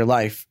 of your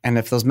life. And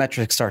if those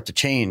metrics start to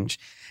change,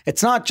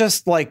 it's not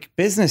just like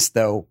business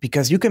though,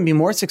 because you can be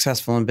more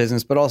successful in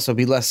business, but also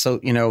be less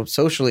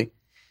socially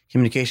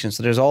communication.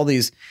 So there's all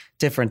these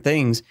different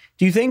things.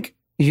 Do you think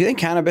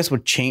cannabis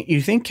would change?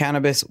 You think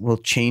cannabis will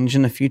change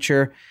in the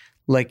future,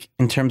 like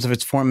in terms of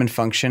its form and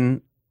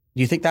function?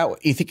 Do you think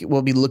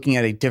we'll be looking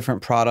at a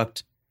different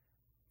product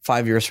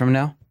 5 years from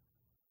now?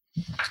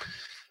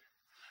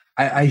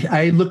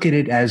 I look at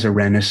it as a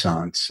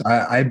renaissance.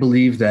 I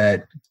believe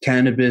that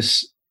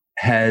cannabis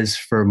has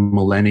for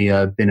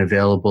millennia been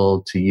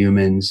available to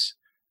humans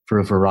for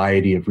a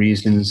variety of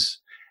reasons.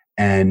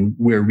 And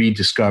we're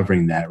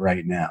rediscovering that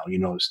right now.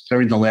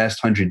 During the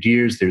last 100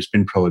 years, there's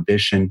been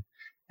prohibition,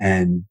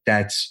 and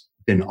that's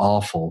been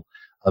awful.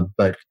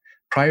 But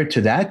prior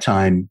to that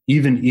time,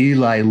 even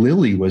Eli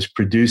Lilly was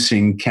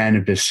producing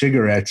cannabis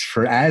cigarettes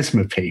for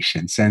asthma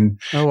patients and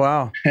oh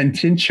wow, and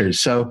tinctures.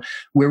 So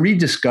we're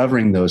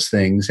rediscovering those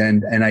things,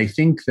 and I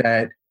think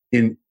that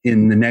in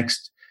the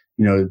next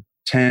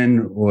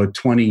 10 or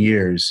 20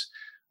 years,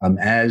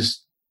 as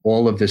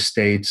all of the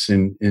states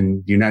in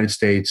the United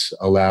States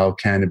allow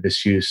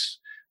cannabis use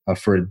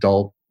for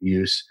adult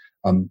use,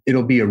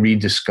 it'll be a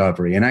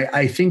rediscovery. And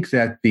I think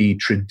that the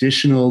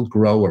traditional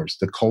growers,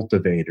 the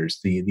cultivators,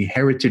 the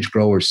heritage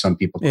growers, some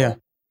people call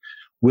them,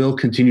 will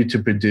continue to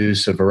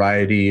produce a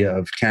variety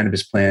of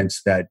cannabis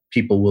plants that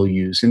people will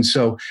use. And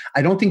so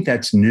I don't think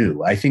that's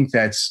new. I think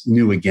that's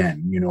new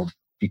again,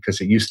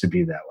 because it used to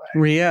be that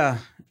way. Yeah.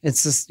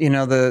 It's just,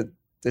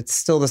 it's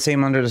still the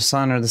same under the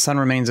sun, or the sun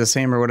remains the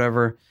same, or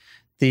whatever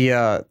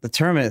the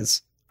term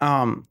is.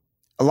 A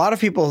lot of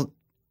people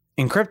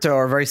in crypto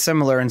are very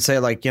similar and say,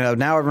 like,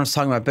 now everyone's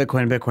talking about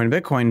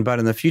Bitcoin, but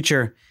in the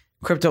future,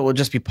 crypto will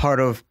just be part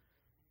of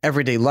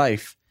everyday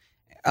life.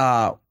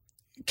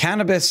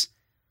 Cannabis,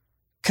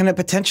 can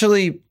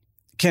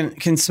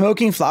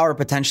smoking flower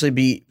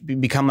potentially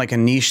become like a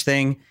niche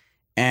thing,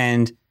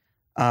 and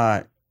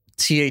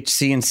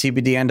THC and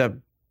CBD end up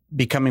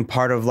becoming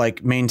part of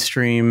like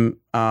mainstream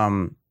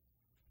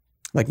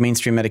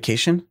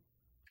medication?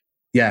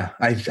 Yeah,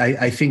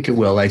 I think it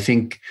will. I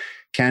think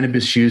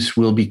cannabis use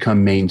will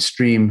become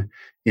mainstream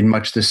in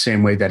much the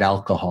same way that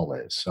alcohol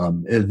is.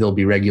 There'll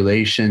be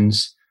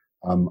regulations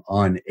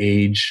on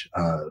age,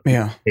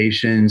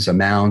 limitations,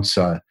 amounts,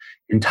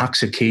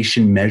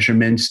 intoxication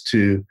measurements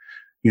to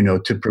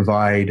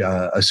provide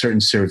a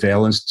certain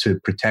surveillance to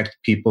protect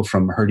people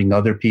from hurting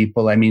other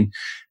people. I mean,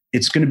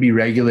 it's going to be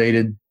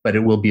regulated, but it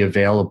will be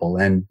available.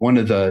 And one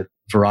of the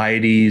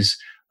varieties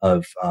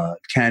of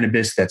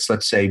cannabis that's,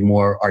 let's say,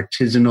 more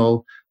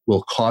artisanal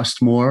will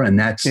cost more, and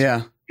that's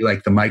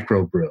like the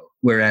microbrew.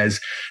 Whereas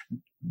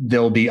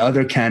there'll be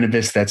other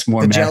cannabis that's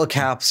more gel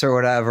caps or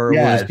whatever will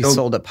just be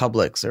sold at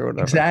Publix or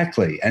whatever.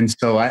 Exactly. And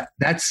so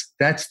that's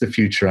the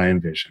future I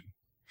envision.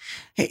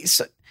 Hey,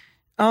 so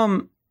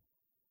I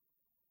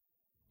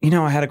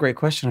had a great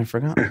question. I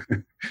forgot.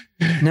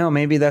 No,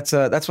 maybe that's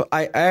what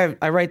I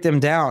write them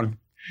down,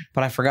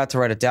 but I forgot to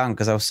write it down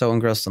because I was so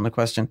engrossed in the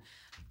question.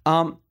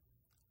 What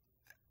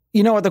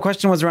the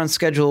question was around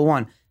Schedule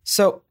 1.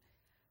 So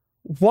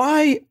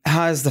why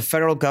has the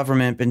federal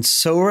government been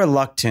so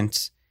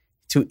reluctant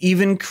to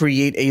even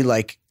create a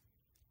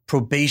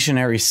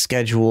probationary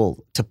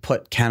schedule to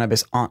put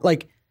cannabis on?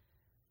 Like,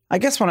 I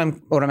guess what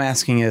I'm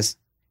asking is,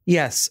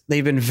 yes,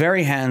 they've been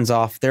very hands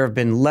off. There have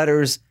been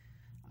letters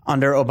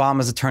under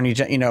Obama's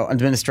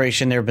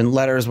administration. There have been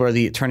letters where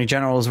the attorney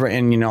general has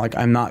written,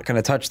 I'm not going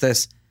to touch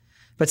this,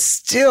 but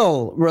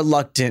still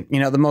reluctant.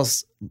 The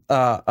most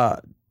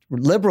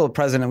liberal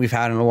president we've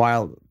had in a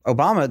while,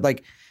 Obama,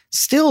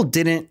 still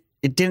didn't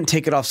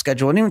take it off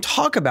schedule and even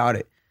talk about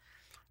it.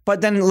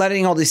 But then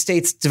letting all these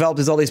states develop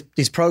all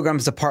these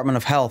programs, Department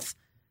of Health,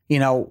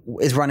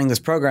 is running this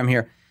program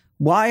here.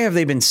 Why have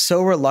they been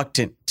so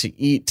reluctant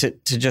to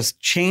just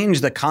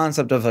change the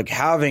concept of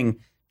having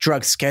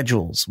drug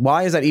schedules?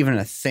 Why is that even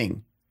a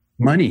thing?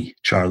 Money,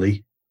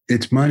 Charlie.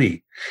 It's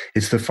money.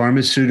 It's the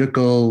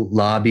pharmaceutical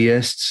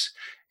lobbyists.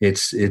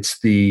 It's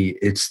the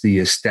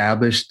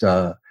established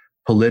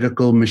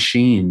political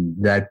machine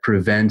that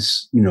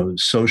prevents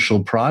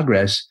social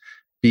progress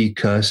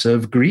because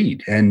of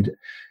greed. And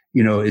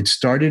it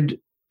started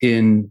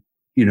in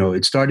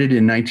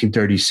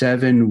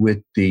 1937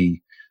 with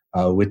the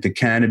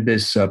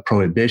cannabis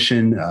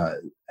prohibition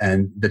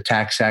and the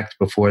Tax Act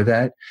before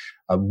that,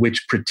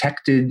 which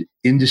protected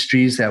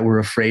industries that were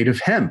afraid of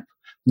hemp.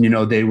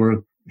 They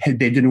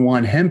didn't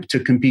want hemp to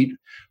compete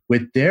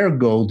with their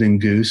golden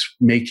goose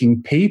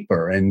making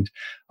paper. And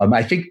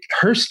I think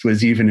Hearst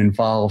was even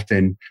involved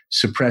in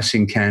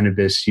suppressing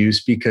cannabis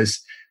use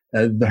because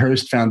the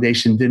Hearst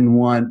Foundation didn't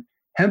want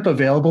hemp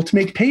available to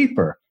make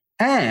paper.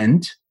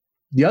 And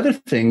the other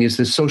thing is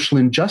the social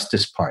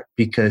injustice part,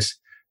 because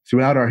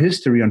throughout our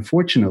history,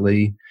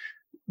 unfortunately,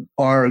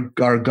 our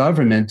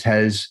government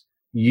has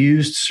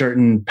used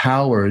certain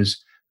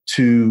powers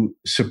to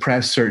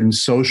suppress certain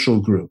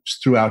social groups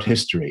throughout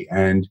history.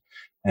 And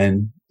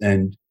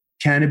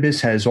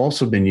cannabis has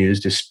also been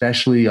used,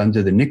 especially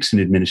under the Nixon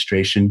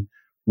administration,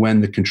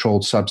 when the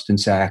Controlled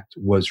Substance Act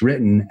was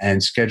written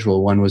and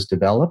Schedule 1 was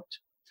developed,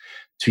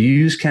 to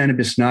use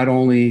cannabis, not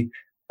only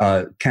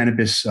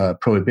cannabis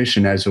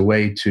prohibition as a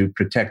way to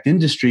protect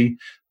industry,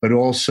 but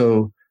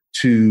also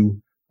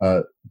to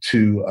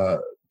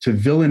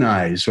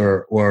villainize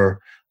or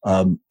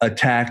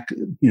attack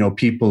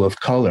people of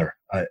color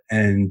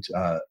and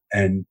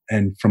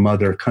from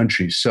other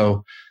countries.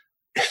 So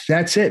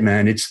that's it,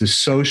 man. It's the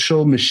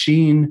social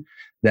machine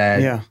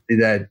that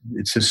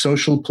it's a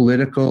social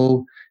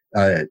political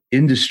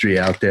industry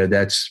out there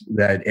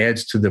that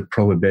adds to the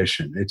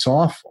prohibition. It's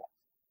awful.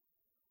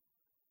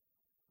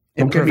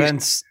 It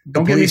prevents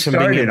the police from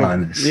being able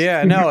on this.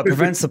 Yeah, no, it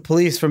prevents the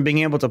police from being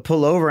able to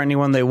pull over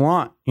anyone they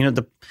want.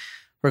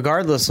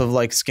 regardless of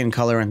like skin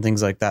color and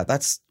things like that.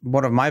 That's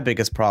one of my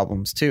biggest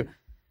problems too.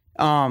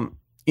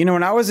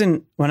 when I was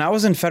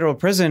in federal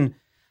prison,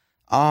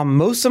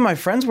 most of my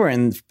friends were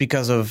in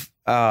because of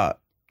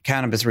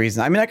cannabis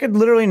reasons. I mean, I could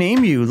literally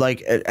name you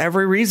like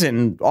every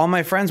reason. All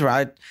my friends were.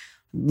 I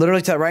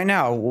literally tell right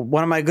now.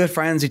 One of my good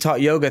friends, he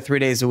taught yoga 3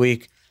 days a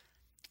week.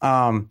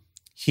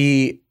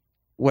 He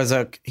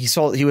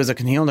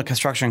owned a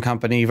construction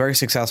company, very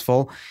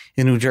successful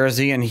in New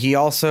Jersey, and he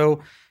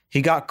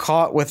got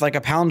caught with like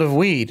a pound of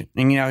weed.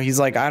 And he's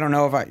like, I don't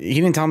know he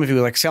didn't tell me if he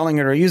was like selling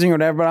it or using it or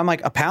whatever. But I'm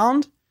like, a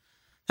pound?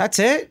 That's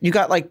it? You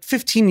got like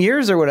 15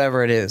 years or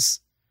whatever it is.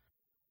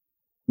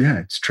 Yeah,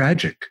 it's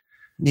tragic.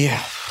 Yeah. You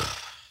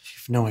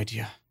have no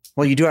idea.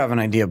 Well, you do have an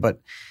idea,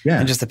 but yeah.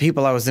 And just the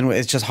people I was in with,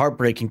 it's just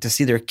heartbreaking to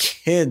see their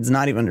kids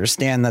not even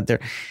understand that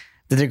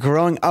they're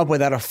growing up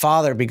without a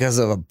father because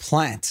of a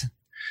plant.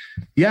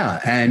 Yeah,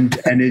 and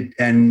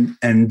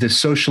the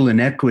social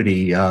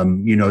inequity,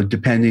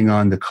 depending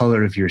on the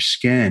color of your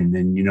skin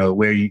and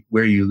where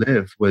you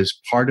live was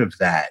part of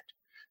that.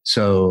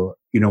 So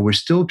we're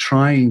still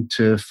trying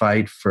to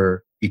fight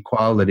for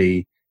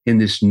equality in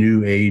this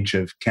new age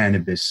of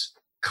cannabis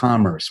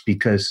commerce,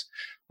 because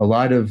a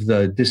lot of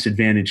the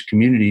disadvantaged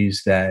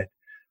communities that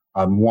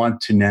want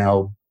to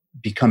now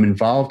become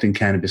involved in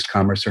cannabis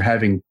commerce are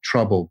having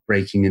trouble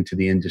breaking into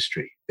the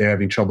industry. They're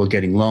having trouble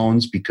getting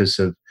loans because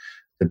of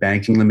the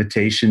banking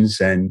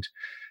limitations, and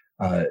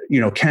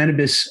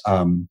cannabis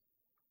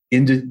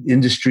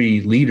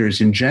industry leaders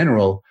in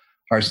general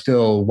are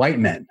still white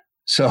men.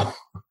 So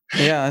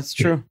yeah, that's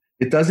true.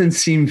 It doesn't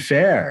seem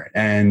fair,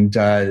 and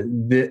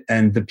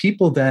the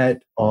people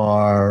that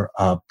are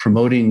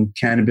promoting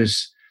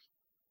cannabis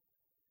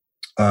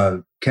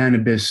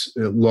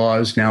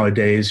laws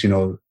nowadays,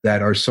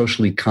 that are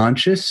socially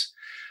conscious,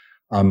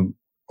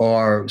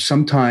 are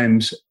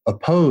sometimes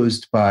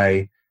opposed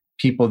by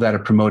people that are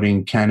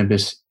promoting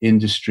cannabis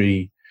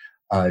industry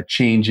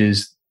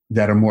changes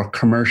that are more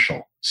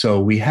commercial.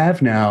 So we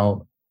have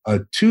now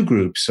two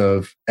groups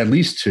of at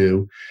least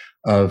two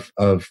of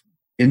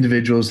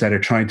individuals that are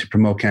trying to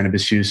promote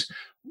cannabis use.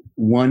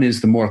 One is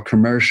the more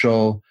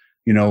commercial,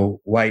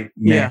 white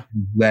man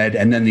led,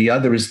 and then the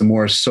other is the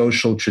more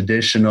social,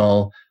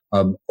 traditional,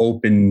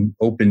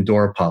 open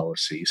door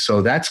policy.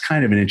 So that's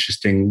kind of an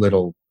interesting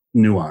little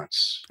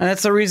nuance. And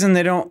that's the reason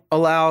they don't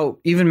allow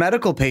even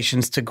medical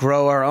patients to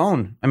grow our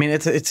own. I mean,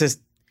 it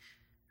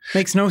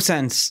makes no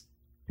sense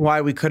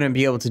why we couldn't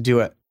be able to do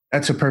it.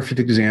 That's a perfect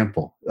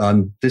example.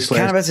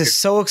 Cannabis is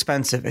so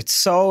expensive. It's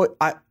so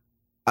I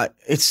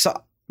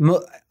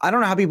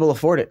don't know how people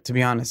afford it, to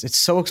be honest. It's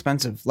so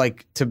expensive.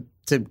 Like to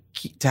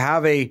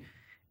have a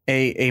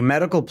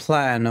medical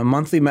plan, a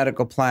monthly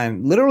medical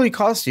plan, literally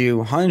costs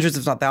you hundreds,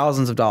 if not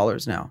thousands of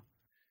dollars now.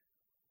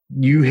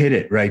 You hit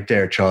it right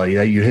there, Charlie.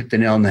 You hit the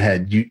nail on the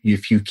head.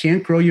 If you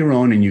can't grow your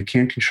own and you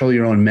can't control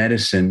your own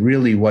medicine,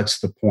 really, what's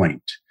the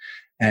point?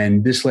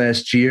 And this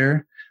last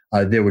year,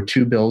 there were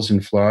two bills in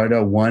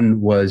Florida.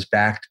 One was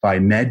backed by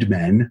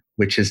MedMen,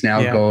 which is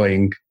now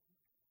going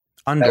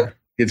under.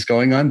 It's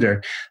going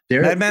under.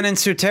 MedMen and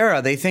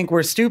Sutera, they think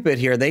we're stupid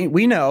here.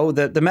 We know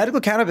that the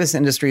medical cannabis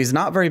industry is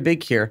not very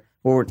big here.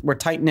 We're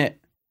tight-knit.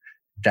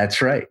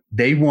 That's right.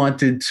 They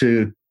wanted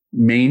to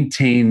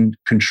maintain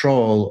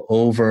control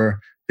over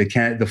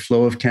the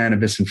flow of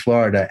cannabis in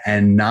Florida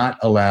and not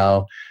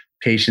allow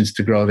patients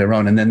to grow their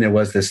own. And then there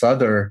was this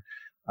other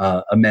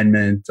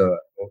amendment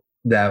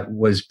that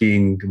was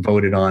being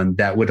voted on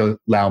that would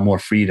allow more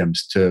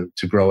freedoms to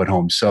grow at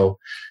home. So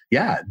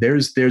yeah,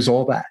 there's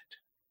all that.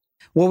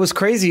 What was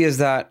crazy is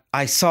that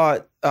I saw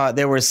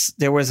there was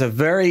a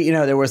very,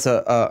 there was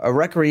a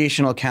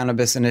recreational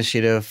cannabis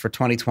initiative for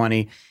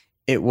 2020.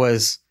 It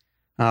was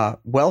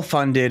well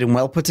funded and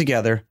well put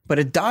together, but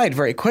it died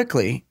very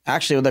quickly.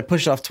 Actually, they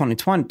pushed it off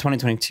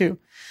 2022.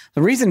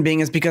 The reason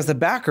being is because the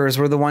backers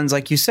were the ones,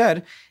 like you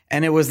said,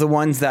 and it was the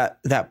ones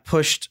that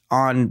pushed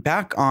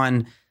back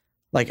on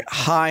like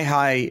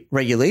high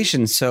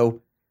regulations.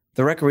 So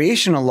the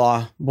recreational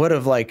law would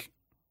have like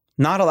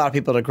not allowed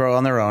people to grow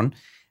on their own,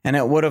 and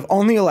it would have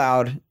only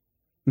allowed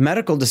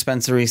medical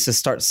dispensaries to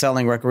start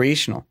selling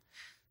recreational.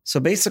 So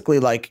basically,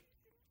 like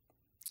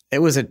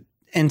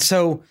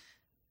so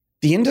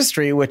the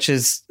industry, which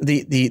is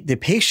the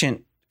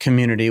patient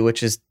community,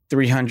 which is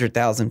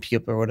 300,000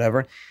 people or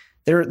whatever,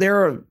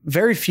 there are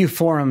very few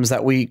forums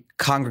that we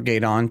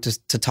congregate on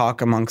to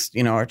talk amongst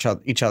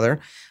each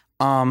other,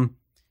 and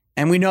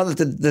we know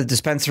that the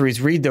dispensaries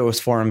read those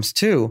forums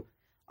too,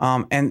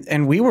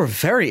 and we were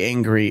very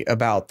angry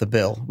about the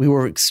bill. We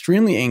were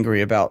extremely angry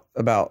about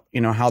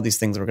how these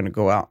things were going to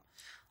go out.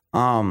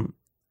 I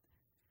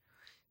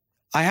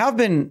have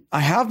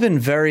been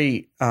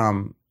very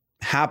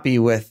happy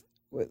with.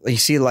 You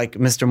see, like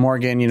Mr.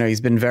 Morgan,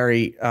 he's been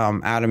very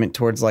adamant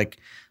towards like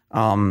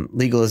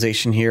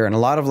legalization here, and a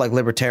lot of like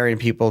libertarian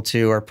people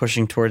too are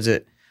pushing towards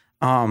it.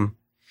 Do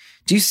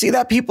you see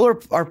that people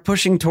are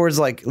pushing towards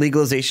like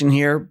legalization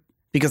here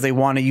because they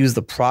want to use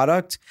the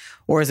product,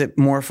 or is it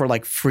more for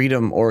like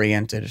freedom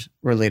oriented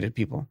related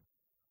people?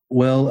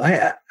 Well,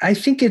 I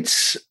think in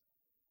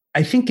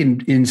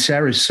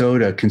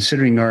Sarasota,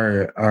 considering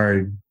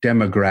our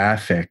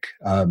demographic,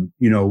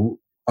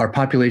 our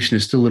population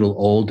is still a little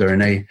older,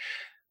 and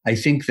I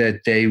think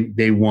that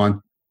they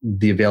want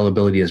the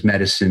availability as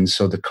medicine,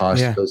 so the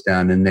cost goes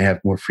down and they have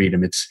more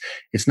freedom.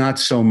 It's not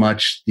so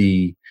much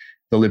the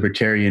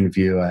libertarian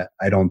view,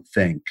 I don't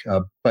think,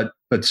 but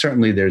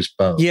certainly there's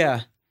both.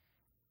 Yeah.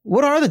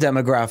 What are the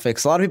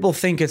demographics? A lot of people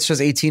think it's just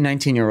 18,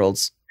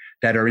 19-year-olds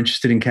that are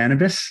interested in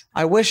cannabis.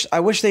 I wish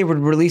they would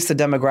release the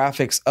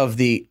demographics of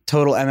the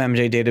total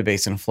MMJ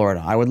database in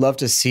Florida. I would love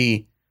to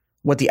see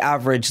what the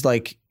average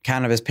like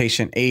cannabis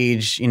patient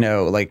age,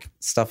 like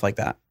stuff like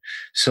that.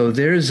 So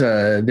there's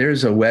a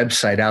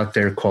website out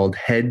there called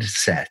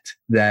Headset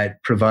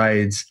that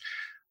provides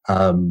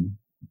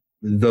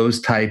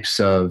those types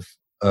of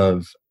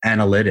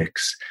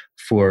analytics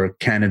for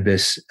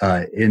cannabis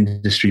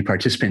industry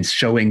participants,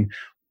 showing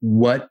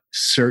what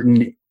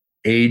certain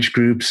age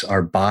groups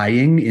are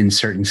buying in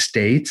certain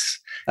states.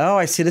 Oh,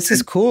 I see. This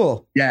is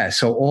cool. Yeah.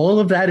 So all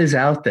of that is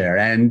out there,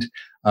 and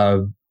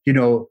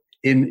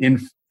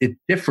it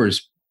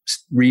differs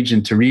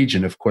region to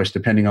region, of course,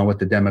 depending on what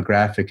the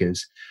demographic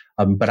is.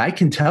 But I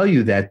can tell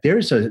you that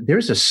there's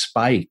a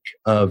spike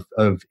of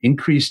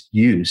increased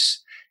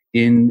use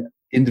in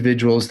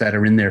individuals that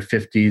are in their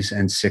 50s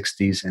and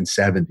 60s and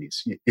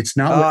 70s. It's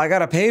not. I got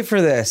to pay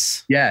for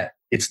this. Yeah,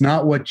 it's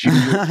not what you.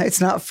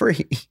 It's not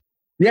free.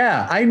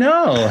 Yeah, I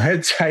know.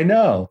 I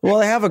know. Well,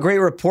 they have a great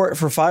report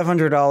for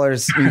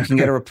 $500. You can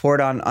get a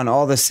report on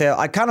all the sale.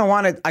 I kind of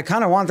want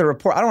the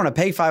report. I don't want to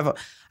pay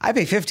I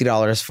pay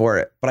 $50 for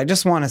it, but I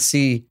just want to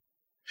see.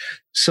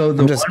 So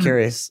I'm just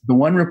curious. The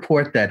one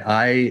report that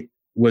I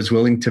was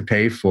willing to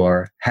pay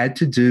for had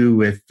to do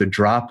with the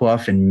drop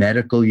off in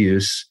medical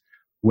use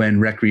when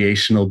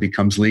recreational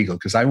becomes legal,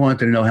 because I wanted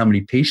to know how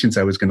many patients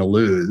I was going to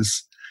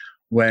lose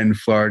when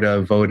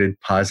Florida voted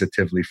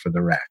positively for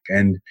the rec.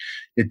 And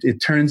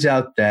it turns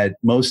out that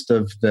most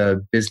of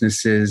the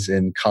businesses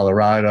in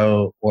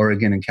Colorado,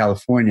 Oregon, and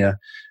California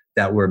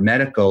that were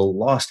medical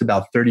lost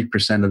about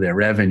 30% of their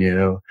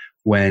revenue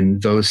when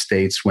those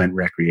states went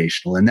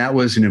recreational. And that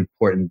was an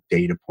important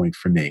data point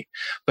for me.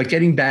 But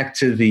getting back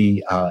to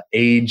the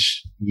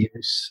age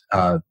use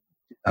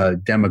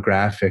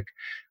demographic,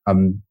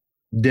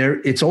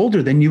 it's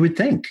older than you would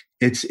think.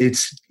 It's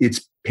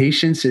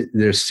patients.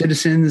 There's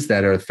citizens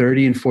that are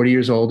 30 and 40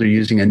 years old are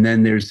using, and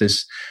then there's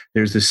this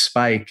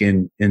spike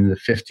in the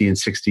 50 and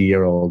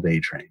 60-year-old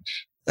age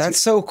range. That's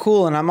so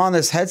cool. And I'm on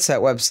this Headset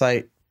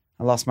website.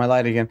 I lost my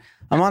light again.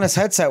 I'm on this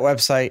Headset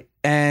website,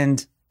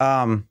 and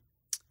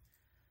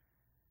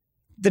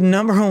the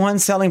number one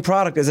selling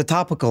product is a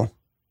topical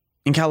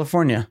in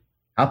California.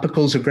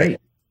 Topicals are great.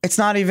 It's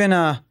not even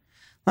let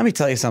me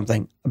tell you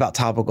something about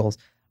topicals.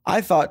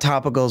 I thought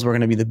topicals were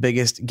going to be the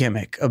biggest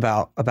gimmick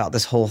about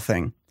this whole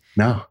thing.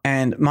 No.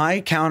 And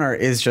my counter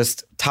is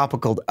just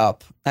topicaled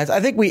up. That's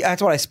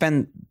what I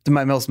spend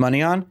my most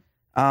money on.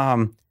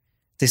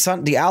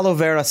 The aloe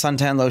vera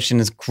suntan lotion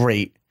is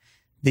great.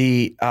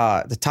 The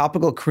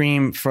topical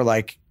cream for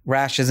like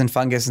rashes and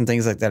fungus and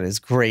things like that is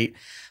great.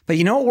 But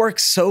you know what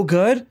works so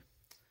good?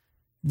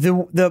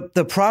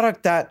 The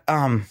product that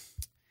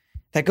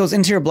goes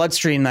into your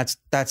bloodstream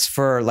that's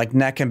for like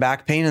neck and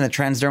back pain, and the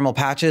transdermal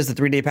patches, the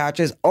 3-day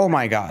patches. Oh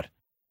my God.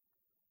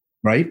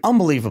 Right?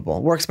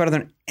 Unbelievable. Works better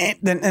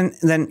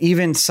than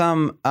even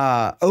some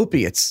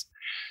opiates.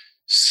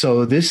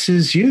 So this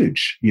is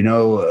huge.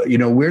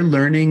 We're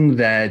learning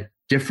that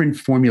different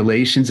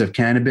formulations of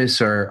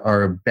cannabis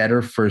are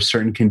better for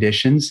certain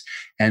conditions,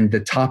 and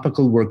the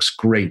topical works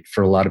great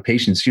for a lot of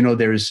patients.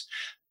 There's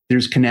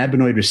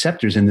cannabinoid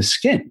receptors in the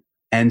skin.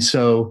 And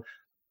so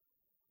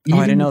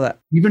I didn't know that.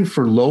 Even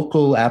for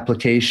local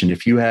application,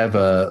 if you have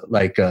a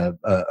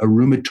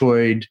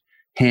rheumatoid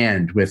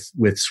hand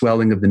with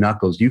swelling of the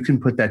knuckles, you can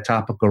put that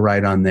topical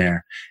right on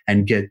there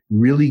and get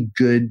really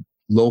good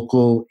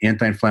local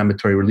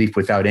anti-inflammatory relief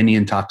without any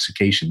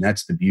intoxication.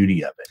 That's the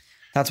beauty of it.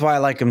 That's why I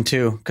like them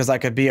too, because I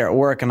could be at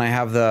work and I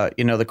have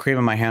the cream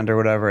in my hand or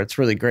whatever. It's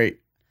really great.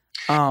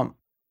 Are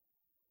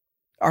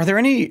there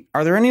any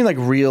like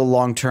real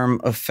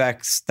long-term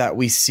effects that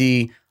we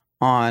see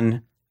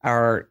on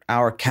our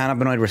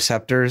cannabinoid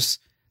receptors?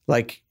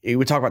 Like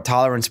we talk about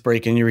tolerance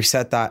break and you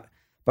reset that,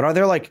 but are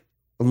there like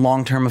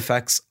long-term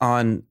effects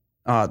on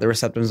the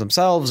receptors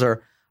themselves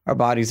or our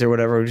bodies or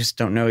whatever? We just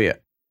don't know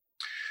yet.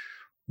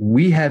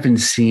 We haven't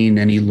seen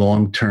any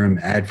long-term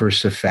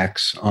adverse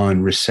effects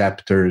on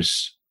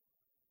receptors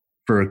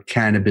for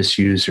cannabis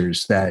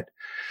users that,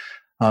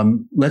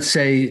 let's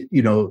say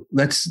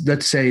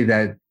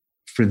that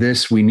for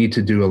this, we need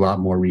to do a lot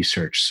more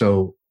research.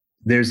 So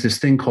there's this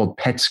thing called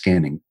PET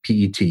scanning,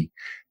 PET.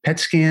 PET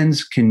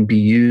scans can be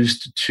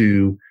used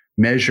to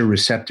measure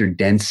receptor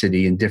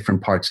density in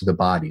different parts of the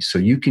body. So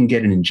you can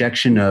get an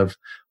injection of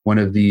one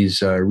of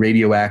these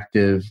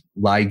radioactive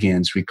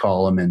ligands, we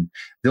call them, and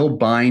they'll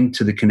bind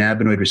to the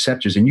cannabinoid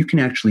receptors. And you can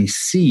actually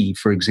see,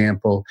 for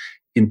example,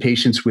 in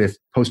patients with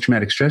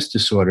post-traumatic stress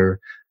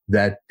disorder,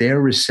 that their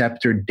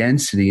receptor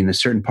density in a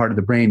certain part of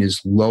the brain is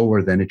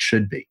lower than it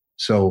should be.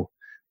 So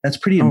that's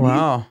pretty amazing.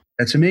 Wow.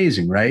 That's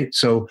amazing, right?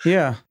 So,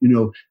 yeah.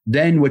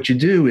 Then what you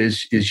do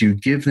is you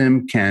give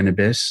them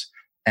cannabis,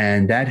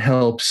 And that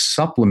helps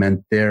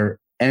supplement their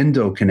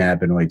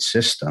endocannabinoid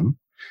system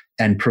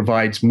and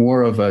provides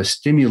more of a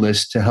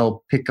stimulus to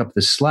help pick up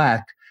the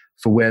slack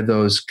for where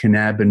those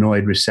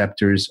cannabinoid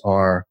receptors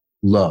are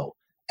low.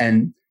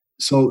 And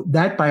so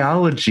that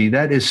biology,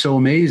 that is so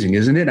amazing,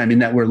 isn't it? I mean,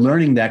 that we're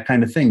learning that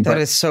kind of thing. That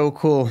is so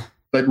cool.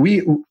 But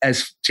to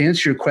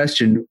answer your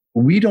question,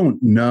 we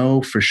don't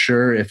know for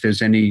sure if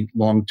there's any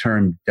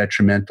long-term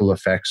detrimental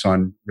effects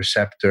on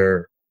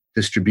receptor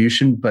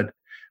distribution, but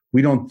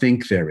we don't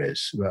think there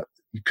is,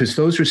 because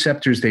those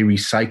receptors, they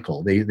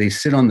recycle. They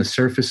sit on the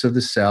surface of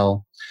the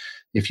cell.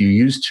 If you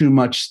use too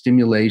much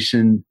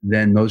stimulation,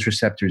 then those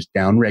receptors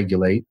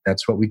downregulate.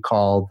 That's what we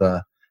call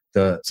the.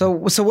 So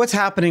what's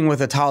happening with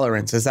the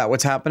tolerance? Is that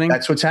what's happening?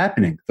 That's what's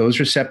happening. Those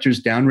receptors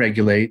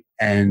downregulate,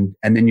 and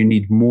then you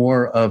need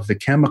more of the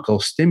chemical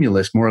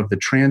stimulus, more of the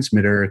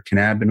transmitter,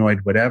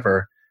 cannabinoid,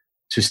 whatever,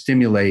 to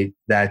stimulate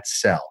that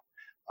cell.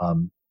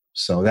 And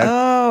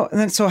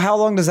then so how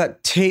long does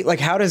that take?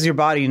 Like, how does your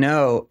body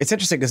know? It's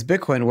interesting because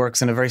Bitcoin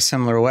works in a very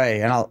similar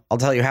way, and I'll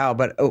tell you how.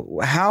 But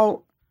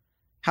how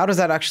does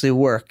that actually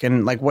work?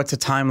 And like, what's a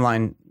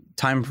time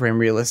frame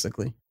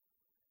realistically?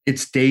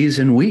 It's days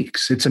and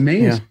weeks. It's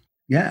amazing.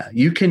 Yeah,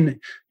 you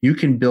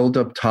can build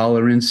up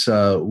tolerance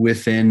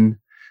within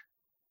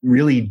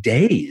really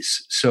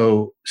days.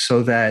 So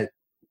that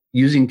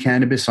using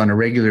cannabis on a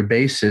regular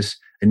basis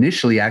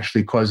initially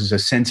actually causes a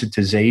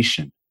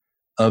sensitization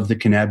of the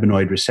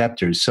cannabinoid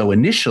receptors. So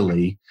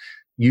initially,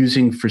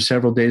 using for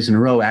several days in a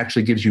row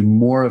actually gives you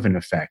more of an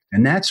effect.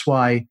 And that's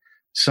why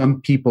some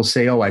people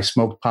say, oh, I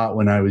smoked pot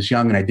when I was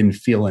young and I didn't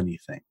feel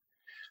anything.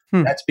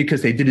 That's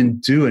because they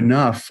didn't do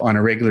enough on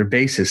a regular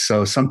basis.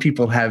 So some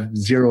people have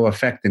zero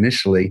effect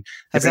initially.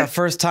 That's that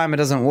first time it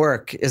doesn't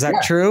work. Is that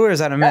true, or is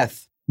that a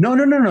myth?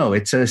 No.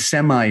 It's a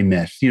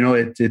semi-myth.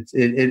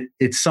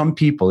 It's some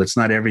people. It's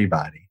not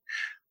everybody.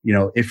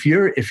 If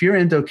your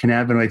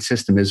endocannabinoid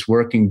system is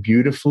working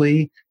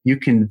beautifully, you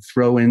can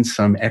throw in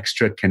some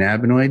extra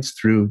cannabinoids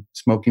through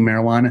smoking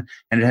marijuana,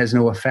 and it has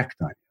no effect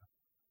on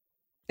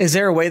you. Is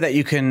there a way that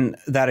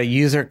that a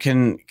user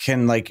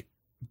can like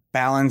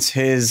balance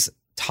his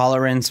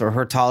tolerance or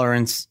her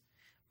tolerance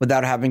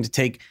without having to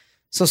take?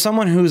 So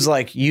someone who's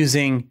like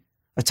using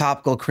a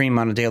topical cream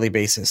on a daily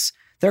basis,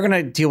 they're going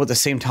to deal with the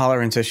same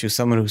tolerance issue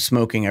someone who's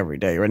smoking every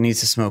day or needs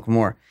to smoke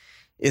more.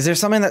 Is there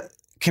something that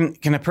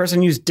can a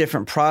person use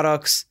different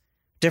products,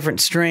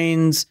 different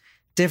strains,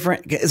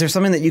 is there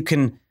something that you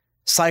can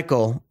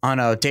cycle on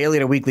a daily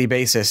to weekly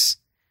basis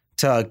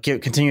to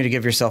continue to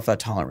give yourself that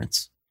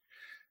tolerance?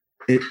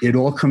 It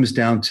all comes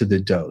down to the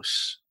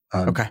dose.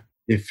 Okay.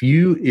 If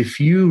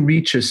you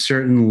reach a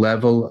certain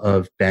level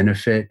of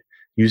benefit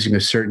using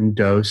a certain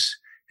dose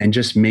and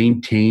just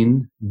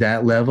maintain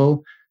that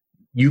level,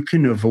 you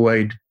can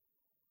avoid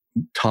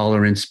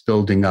tolerance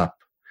building up.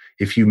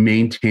 If you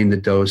maintain the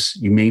dose,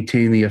 you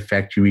maintain the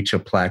effect, you reach a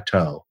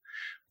plateau.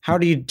 How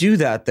do you do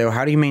that, though?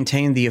 How do you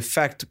maintain the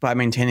effect by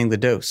maintaining the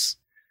dose?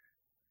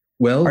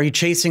 Well, are you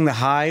chasing the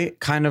high,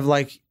 kind of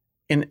like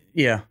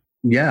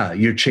Yeah,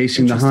 you're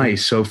chasing the high.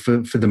 So for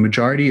the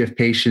majority of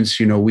patients,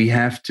 we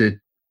have to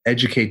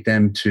educate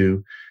them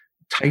to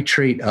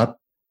titrate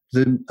up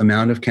the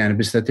amount of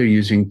cannabis that they're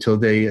using till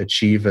they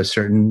achieve a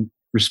certain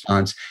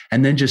response,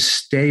 and then just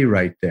stay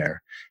right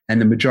there. And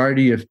the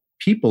majority of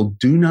people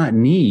do not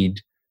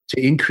need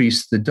to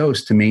increase the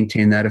dose to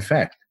maintain that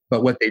effect.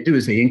 But what they do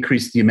is they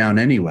increase the amount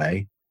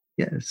anyway.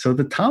 Yeah. So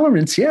the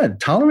tolerance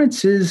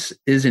is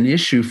an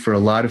issue for a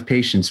lot of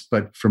patients,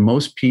 but for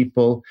most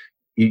people,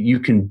 you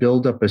can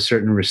build up a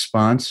certain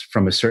response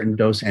from a certain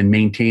dose and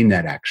maintain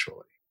that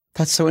actually.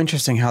 That's so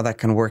interesting how that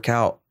can work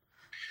out.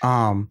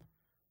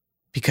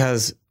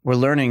 Because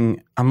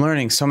I'm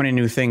learning so many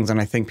new things, and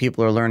I think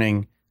people are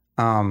learning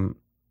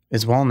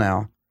as well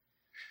now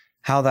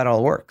how that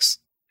all works.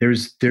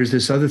 There's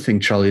this other thing,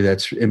 Charlie,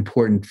 that's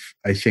important,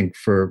 I think,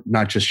 for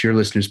not just your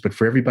listeners, but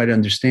for everybody to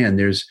understand.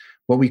 There's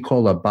what we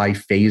call a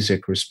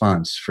biphasic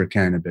response for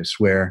cannabis,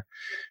 where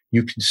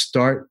you can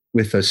start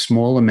with a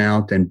small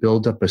amount and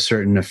build up a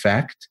certain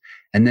effect.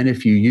 And then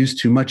if you use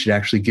too much, it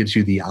actually gives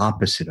you the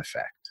opposite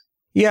effect.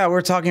 Yeah,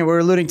 we're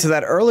alluding to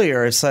that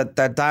earlier. It's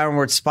that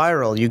downward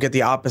spiral. You get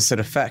the opposite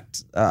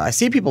effect. I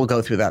see people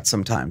go through that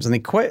sometimes, and they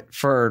quit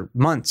for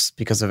months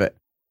because of it.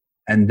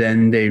 And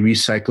then they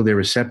recycle their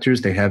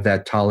receptors. They have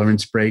that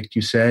tolerance break,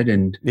 you said,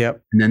 and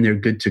then they're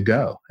good to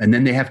go. And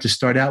then they have to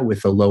start out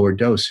with a lower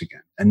dose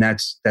again, and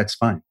that's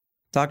fine.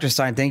 Dr.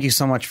 Stein, thank you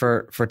so much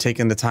for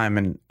taking the time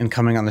and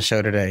coming on the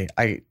show today.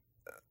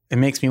 It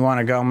makes me want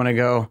to go. I'm going to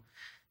go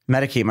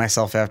medicate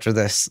myself after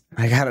this.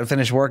 I got to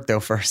finish work though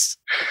first.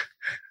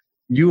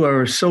 You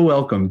are so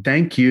welcome.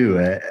 Thank you.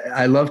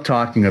 I love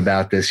talking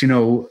about this.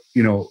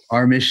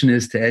 Our mission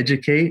is to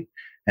educate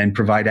and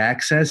provide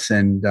access,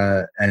 and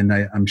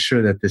I'm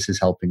sure that this is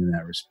helping in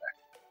that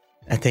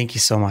respect. Thank you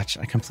so much.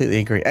 I completely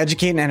agree.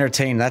 Educate and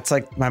entertain. That's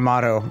like my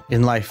motto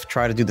in life.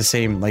 Try to do the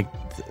same, like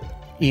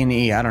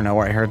E&E. I don't know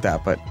where I heard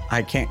that, but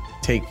I can't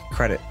take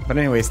credit. But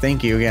anyways,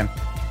 thank you again.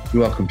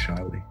 You're welcome,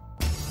 Charlie.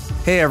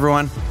 Hey,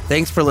 everyone.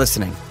 Thanks for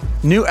listening.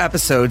 New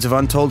episodes of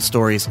Untold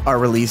Stories are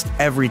released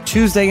every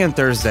Tuesday and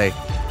Thursday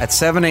at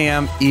 7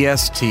 a.m.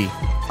 EST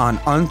on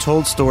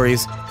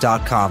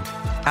untoldstories.com,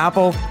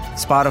 Apple,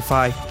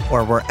 Spotify,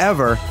 or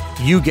wherever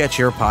you get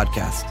your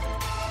podcast.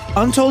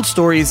 Untold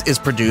Stories is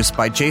produced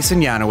by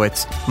Jason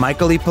Yanowitz,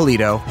 Michael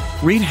Ippolito,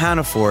 Reed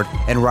Hannaford,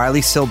 and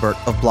Riley Silbert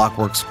of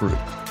Blockworks Group.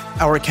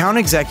 Our account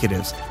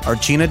executives are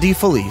Gina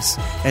DeFelice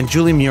and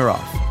Julie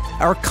Muroff.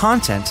 Our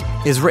content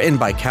is written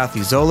by Kathy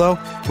Zolo,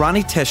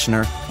 Ronnie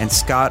Tishner, and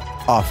Scott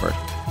Offord.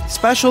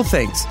 Special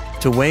thanks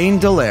to Wayne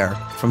Dallaire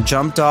from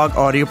Jump Dog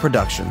Audio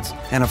Productions.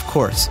 And of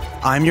course,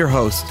 I'm your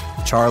host,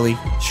 Charlie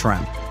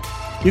Shrem.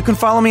 You can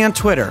follow me on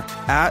Twitter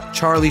at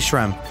Charlie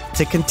Shrem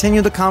to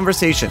continue the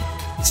conversation.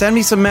 Send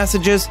me some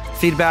messages,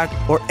 feedback,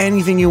 or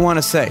anything you want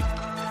to say.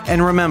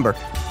 And remember,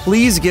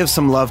 please give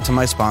some love to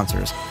my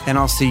sponsors, and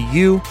I'll see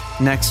you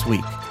next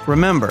week.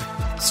 Remember,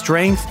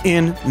 strength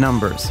in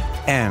numbers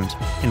and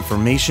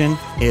information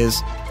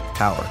is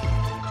power.